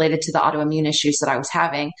think related to the autoimmune issues that I was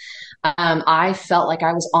having, I felt like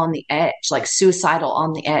I was on the edge, like suicidal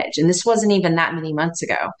on the edge. And this wasn't even that many months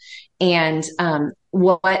ago. And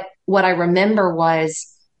what I remember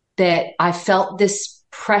was that I felt this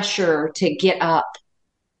pressure to get up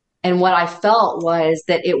And what I felt was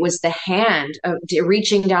that it was the hand of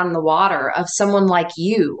reaching down in the water of someone like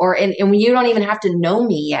you, and you don't even have to know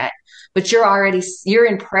me yet, but you're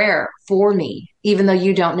in prayer for me, even though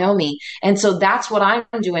you don't know me. And so that's what I'm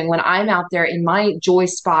doing when I'm out there in my joy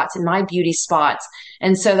spots, in my beauty spots.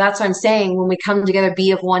 And so that's what I'm saying. When we come together,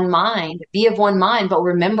 be of one mind, but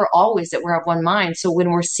remember always that we're of one mind. So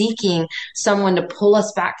when we're seeking someone to pull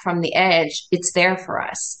us back from the edge, it's there for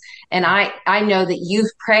us. And I know that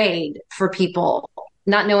you've prayed for people,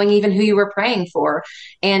 not knowing even who you were praying for.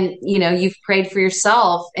 And, you've prayed for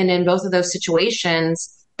yourself. And in both of those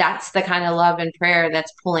situations, that's the kind of love and prayer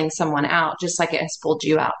that's pulling someone out, just like it has pulled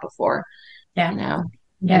you out before. Yeah.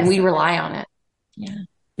 Yes. And we rely on it. Yeah.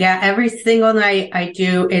 Yeah. Every single night I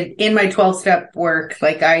do in my 12-step work,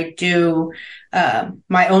 like I do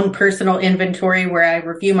my own personal inventory where I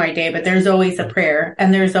review my day, but there's always a prayer,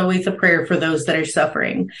 and there's always a prayer for those that are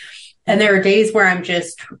suffering. And there are days where I'm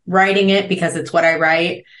just writing it because it's what I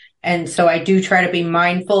write. And so I do try to be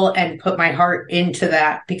mindful and put my heart into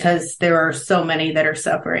that, because there are so many that are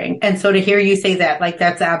suffering. And so to hear you say that, like,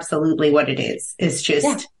 that's absolutely what it is. It's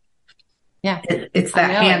just, it's that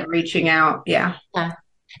hand reaching out. Yeah.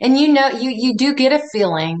 And you do get a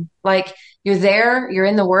feeling like you're there, you're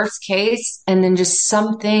in the worst case, and then just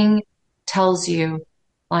something tells you,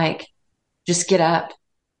 like, just get up.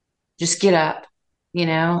 Just get up. You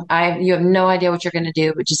have no idea what you're going to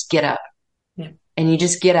do, but just get up. Yeah. And you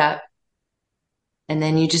just get up, and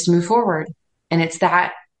then you just move forward. And it's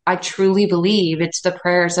that, I truly believe it's the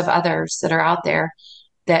prayers of others that are out there,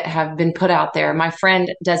 that have been put out there. My friend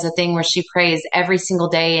does a thing where she prays every single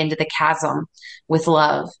day into the chasm with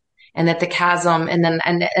love, and that the chasm, and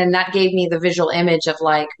that gave me the visual image of,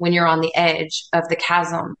 like, when you're on the edge of the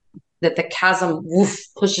chasm, that the chasm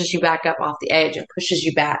pushes you back up off the edge and pushes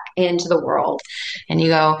you back into the world. And you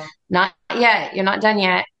go, not yet. You're not done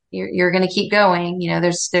yet. You're going to keep going.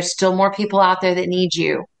 There's still more people out there that need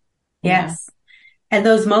you. Yes. And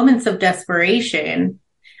those moments of desperation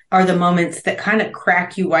are the moments that kind of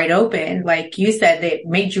crack you wide open. Like you said, they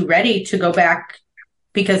made you ready to go back,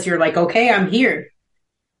 because you're like, okay, I'm here.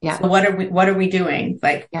 Yeah. So what are we doing?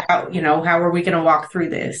 Like, how are we going to walk through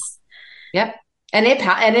this? Yep. And it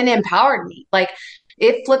empowered me. Like,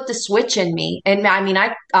 it flipped a switch in me. And I mean,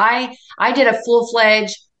 I did a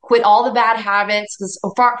full-fledged quit all the bad habits, because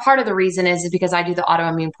part of the reason is because I do the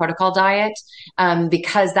autoimmune protocol diet,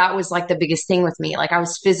 because that was like the biggest thing with me. Like, I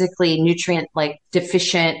was physically nutrient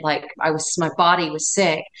deficient. Like, my body was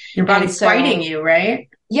sick. Your body's fighting you, right?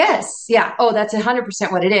 Yes. Yeah. Oh, that's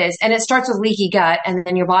 100% what it is. And it starts with leaky gut, and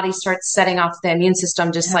then your body starts setting off the immune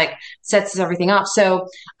system, just like sets everything off. So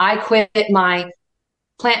I quit my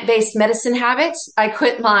plant-based medicine habits. I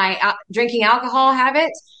quit my drinking alcohol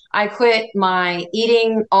habits. I quit my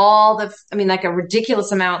eating like a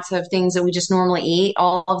ridiculous amounts of things that we just normally eat,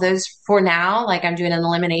 all of those for now. Like, I'm doing an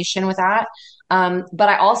elimination with that. But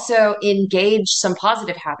I also engaged some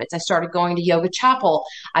positive habits. I started going to yoga chapel.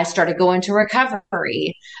 I started going to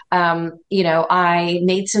recovery. I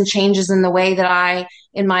made some changes in the way that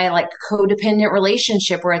in my codependent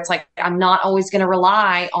relationship, where it's like, I'm not always going to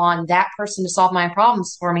rely on that person to solve my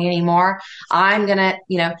problems for me anymore. I'm going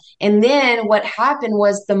to, and then what happened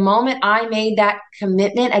was, the moment I made that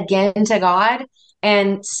commitment again to God,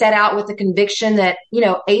 and set out with the conviction that,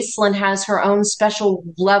 Aislynn has her own special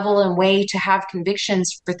level and way to have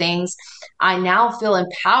convictions for things, I now feel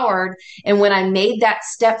empowered. And when I made that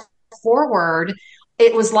step forward,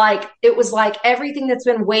 it was like everything that's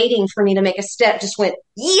been waiting for me to make a step just went,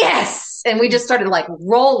 yes. And we just started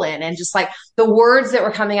rolling, and just the words that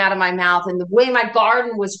were coming out of my mouth, and the way my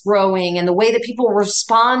garden was growing, and the way that people were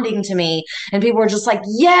responding to me, and people were just like,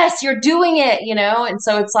 yes, you're doing it, And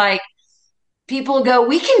so it's like, people go,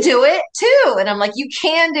 we can do it too. And I'm like, you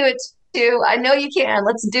can do it too. I know you can.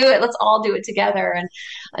 Let's do it. Let's all do it together.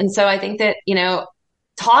 And so I think that,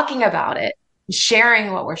 talking about it,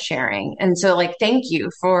 sharing what we're sharing. And so thank you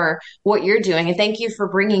for what you're doing. And thank you for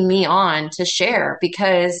bringing me on to share,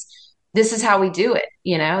 because this is how we do it.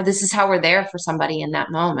 This is how we're there for somebody in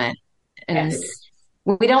that moment. And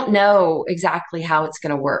we don't know exactly how it's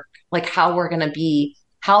going to work, how we're going to be,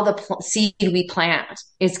 how the seed we plant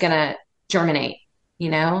is going to germinate, it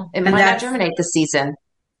might not germinate this season.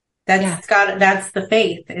 That's the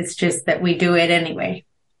faith. It's just that we do it anyway.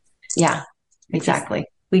 Yeah, exactly.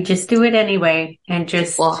 We just do it anyway. And I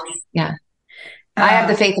have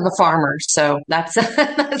the faith of a farmer. So that's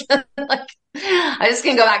I just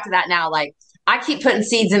can go back to that now. I keep putting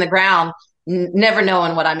seeds in the ground, never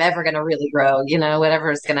knowing what I'm ever going to really grow,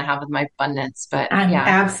 whatever is going to happen with my abundance. But I'm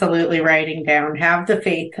absolutely writing down, have the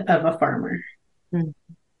faith of a farmer.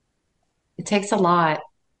 It takes a lot.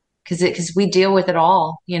 because we deal with it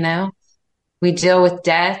all, we deal with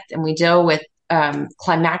death, and we deal with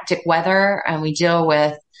climactic weather, and we deal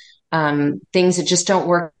with things that just don't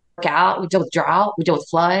work out. We deal with drought, we deal with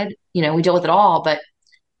flood, we deal with it all, but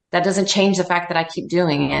that doesn't change the fact that I keep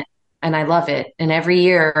doing it and I love it. And every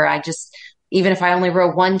year even if I only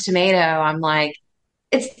grow one tomato, I'm like,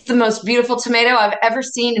 it's the most beautiful tomato I've ever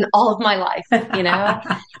seen in all of my life,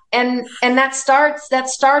 and that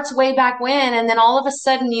starts way back when. And then all of a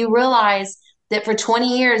sudden you realize that for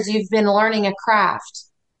 20 years you've been learning a craft,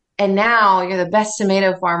 and now you're the best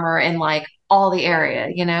tomato farmer in like all the area.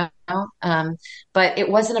 But it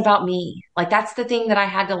wasn't about me. Like, that's the thing that I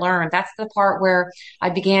had to learn. That's the part where I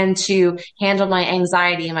began to handle my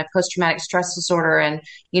anxiety and my post-traumatic stress disorder and,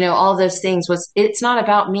 all those things. It's not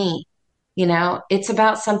about me. It's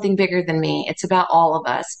about something bigger than me. It's about all of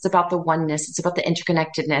us. It's about the oneness. It's about the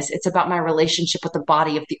interconnectedness. It's about my relationship with the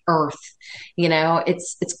body of the earth.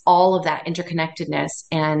 It's all of that interconnectedness.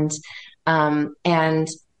 And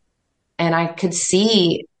I could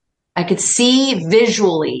see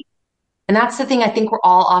visually. And that's the thing I think we're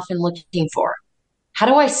all often looking for. How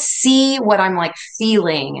do I see what I'm like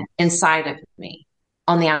feeling inside of me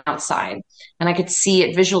on the outside? And I could see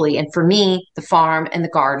it visually. And for me, the farm and the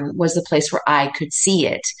garden was the place where I could see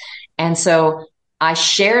it. And so I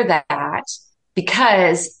share that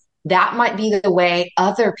because that might be the way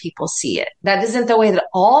other people see it. That isn't the way that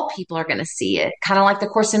all people are going to see it. Kind of like the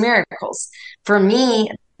Course in Miracles. For me,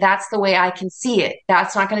 that's the way I can see it.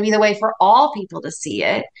 That's not going to be the way for all people to see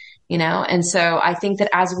it. And so I think that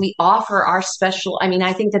as we offer our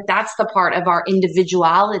I think that that's the part of our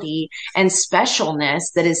individuality and specialness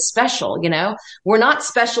that is special. We're not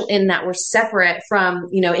special in that we're separate from,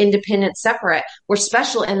 independent, separate. We're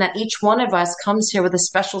special in that each one of us comes here with a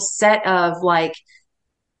special set of like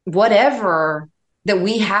whatever that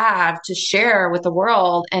we have to share with the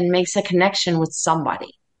world and makes a connection with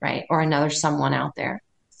somebody, right? Or another someone out there.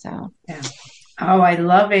 So, yeah. Oh, I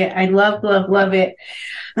love it. I love it.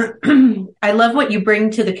 I love what you bring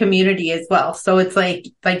to the community as well. So it's like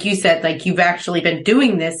you said, like you've actually been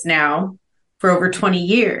doing this now for over 20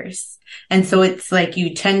 years. And so it's like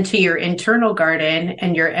you tend to your internal garden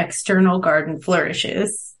and your external garden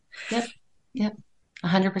flourishes. Yep.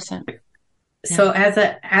 100%. Yeah. So as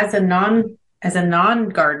a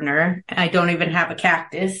non-gardener, I don't even have a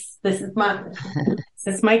cactus. This is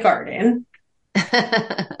my garden.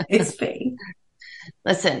 It's fake.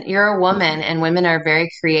 Listen, you're a woman, and women are very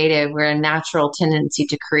creative. We're a natural tendency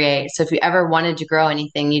to create. So if you ever wanted to grow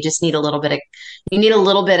anything, you just need a little bit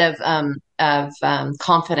of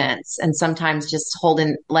confidence. And sometimes just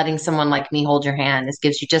letting someone like me hold your hand, this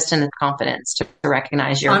gives you just enough confidence to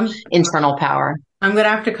recognize your internal power. I'm going to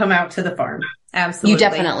have to come out to the farm. Absolutely. You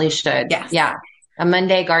definitely should. Yes. Yeah. A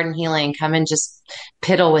Monday garden healing, come and just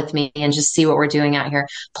piddle with me and just see what we're doing out here.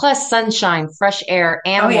 Plus sunshine, fresh air,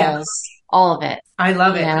 animals, all of it. I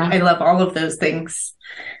love it. I love all of those things.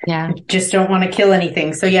 Yeah. I just don't want to kill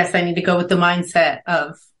anything. So yes, I need to go with the mindset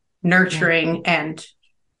of nurturing and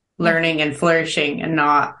learning and flourishing and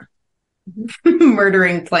not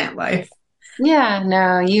murdering plant life. Yeah,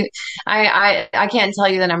 no, I can't tell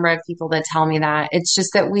you the number of people that tell me that. It's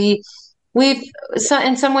just that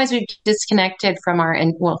in some ways we've disconnected from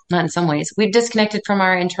not in some ways, we've disconnected from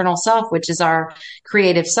our internal self, which is our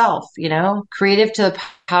creative self, creative to the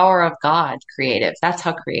power of God, creative. That's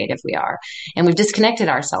how creative we are. And we've disconnected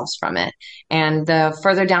ourselves from it. And the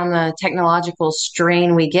further down the technological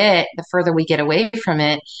strain we get, the further we get away from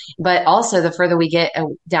it. But also the further we get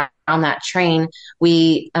down that train,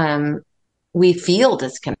 we feel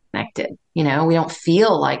disconnected. We don't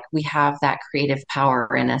feel like we have that creative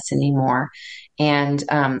power in us anymore. And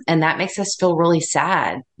that makes us feel really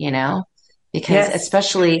sad, because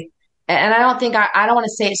especially, and I don't want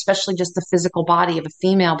to say especially just the physical body of a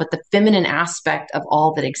female, but the feminine aspect of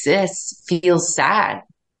all that exists feels sad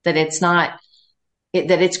that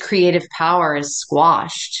that its creative power is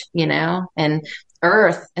squashed, and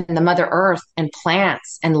earth and the mother earth and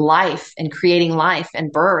plants and life and creating life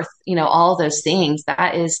and birth, all those things.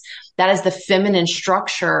 That is the feminine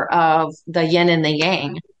structure of the yin and the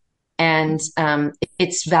yang. And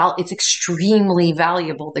it's extremely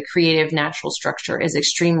valuable. The creative natural structure is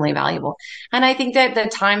extremely valuable. And I think that the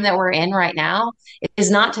time that we're in right now is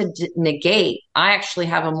not to negate I actually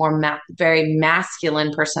have a more very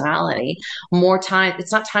masculine personality. More time.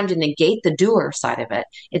 It's not time to negate the doer side of it.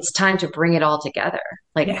 It's time to bring it all together.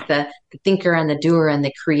 Like Yeah. the thinker and the doer and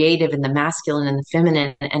the creative and the masculine and the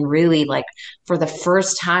feminine, and really like for the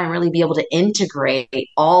first time, really be able to integrate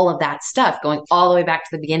all of that stuff, going all the way back to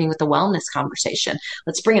the beginning with the wellness conversation.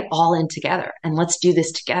 Let's bring it all in together and let's do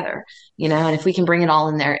this together, and if we can bring it all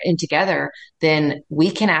in together, then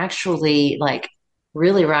we can actually like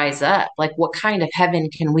really rise up. Like, what kind of heaven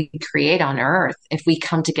can we create on earth if we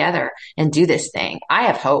come together and do this thing? I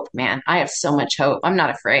have hope, man. I have so much hope. I'm not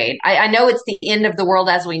afraid. I know it's the end of the world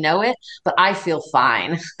as we know it, but I feel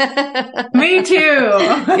fine. Me too.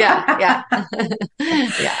 Yeah.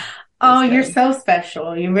 Yeah. Oh, you're so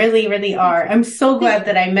special. You really, really are. I'm so glad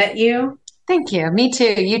that I met you. Thank you. Me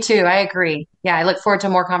too. You too. I agree. Yeah. I look forward to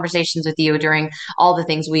more conversations with you during all the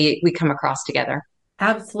things we come across together.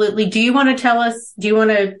 Absolutely. Do you want to tell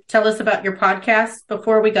us about your podcast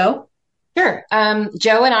before we go? Sure.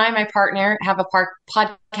 Joe and I, my partner, have a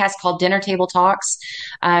podcast called Dinner Table Talks.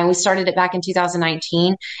 We started it back in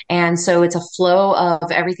 2019. And so it's a flow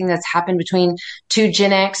of everything that's happened between two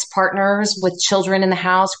Gen X partners with children in the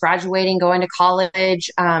house, graduating, going to college,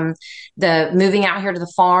 the moving out here to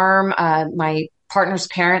the farm, my partner's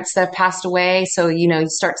parents that have passed away. So, you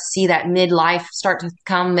start to see that midlife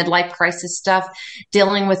crisis stuff,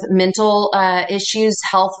 dealing with mental issues,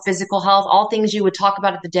 health, physical health, all things you would talk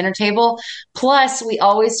about at the dinner table. Plus, we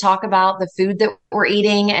always talk about the food that we're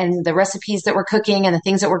eating and the recipes that we're cooking and the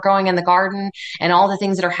things that we're growing in the garden and all the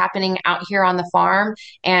things that are happening out here on the farm.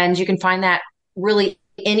 And you can find that really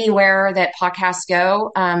anywhere that podcasts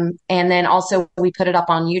go. And then also we put it up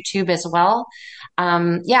on YouTube as well.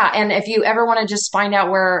 And if you ever want to just find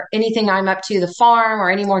out where anything I'm up to, the farm,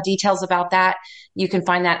 or any more details about that, you can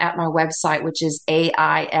find that at my website, which is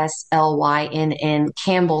AISLYNN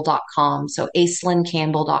Campbell.com. So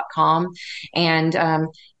AislynnCampbell.com. And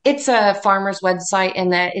it's a farmer's website in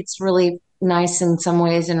that it's really nice in some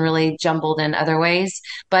ways and really jumbled in other ways.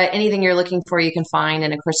 But anything you're looking for, you can find.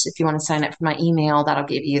 And of course, if you want to sign up for my email, that'll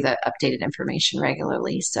give you the updated information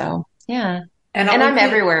regularly. So yeah. And I'm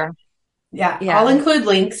everywhere. Yeah, I'll include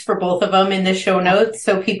links for both of them in the show notes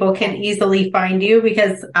so people can easily find you,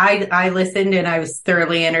 because I listened and I was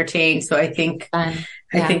thoroughly entertained. So I think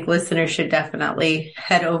listeners should definitely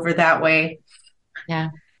head over that way.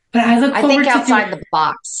 Yeah. But I think outside the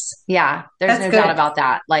box. Yeah. There's no doubt about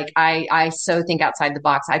that. Like I so think outside the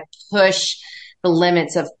box. I push the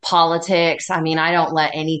limits of politics. I mean, I don't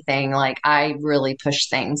let anything, like I really push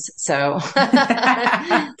things. So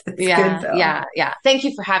yeah. Thank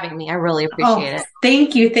you for having me. I really appreciate it.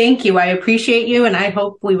 Thank you. I appreciate you. And I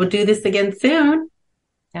hope we will do this again soon.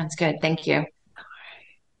 Sounds good. Thank you.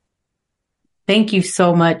 Thank you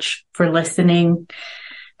so much for listening.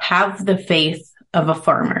 Have the faith of a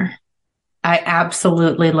farmer. I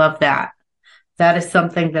absolutely love that. That is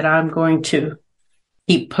something that I'm going to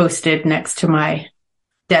keep posted next to my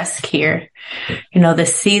desk here. The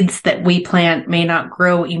seeds that we plant may not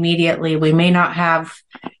grow immediately. We may not have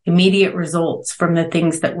immediate results from the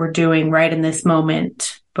things that we're doing right in this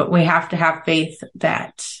moment, but we have to have faith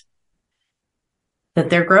that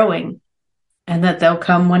they're growing and that they'll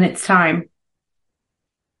come when it's time.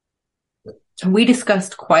 So we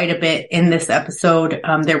discussed quite a bit in this episode.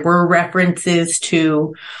 There were references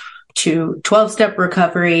to 12-step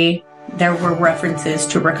recovery. There were references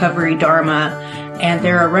to Recovery Dharma, and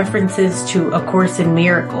there are references to A Course in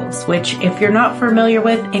Miracles, which if you're not familiar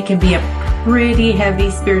with, it can be a pretty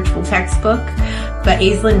heavy spiritual textbook. But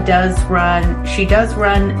Aislynn does run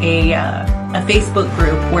a Facebook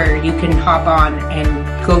group where you can hop on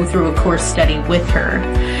and go through a course study with her.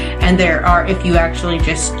 And there are, if you actually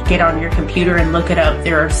just get on your computer and look it up,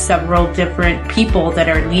 there are several different people that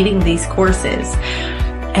are leading these courses.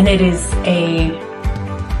 And it is a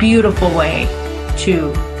beautiful way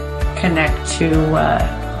to connect to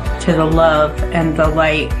the love and the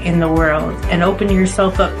light in the world, and open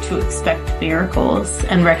yourself up to expect miracles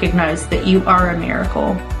and recognize that you are a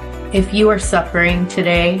miracle. If you are suffering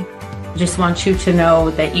today, I just want you to know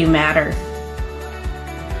that you matter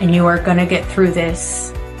and you are going to get through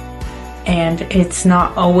this, and it's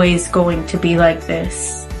not always going to be like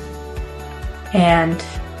this. And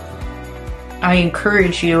I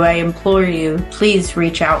encourage you, I implore you, please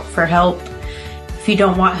reach out for help. If you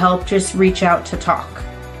don't want help, just reach out to talk.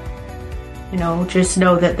 Just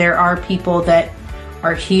know that there are people that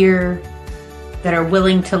are here, that are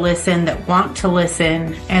willing to listen, that want to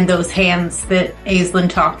listen, and those hands that Aislynn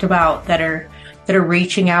talked about that are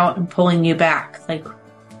reaching out and pulling you back. Like,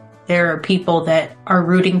 there are people that are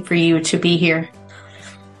rooting for you to be here.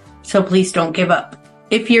 So please don't give up.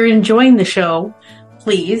 if you're enjoying the show,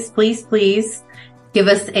 please, please, please give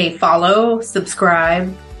us a follow,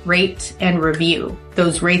 subscribe, rate, and review.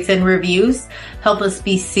 Those rates and reviews help us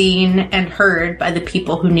be seen and heard by the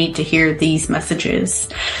people who need to hear these messages.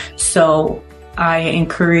 So I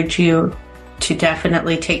encourage you to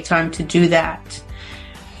definitely take time to do that.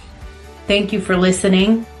 Thank you for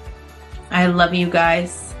listening. I love you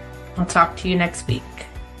guys. I'll talk to you next week.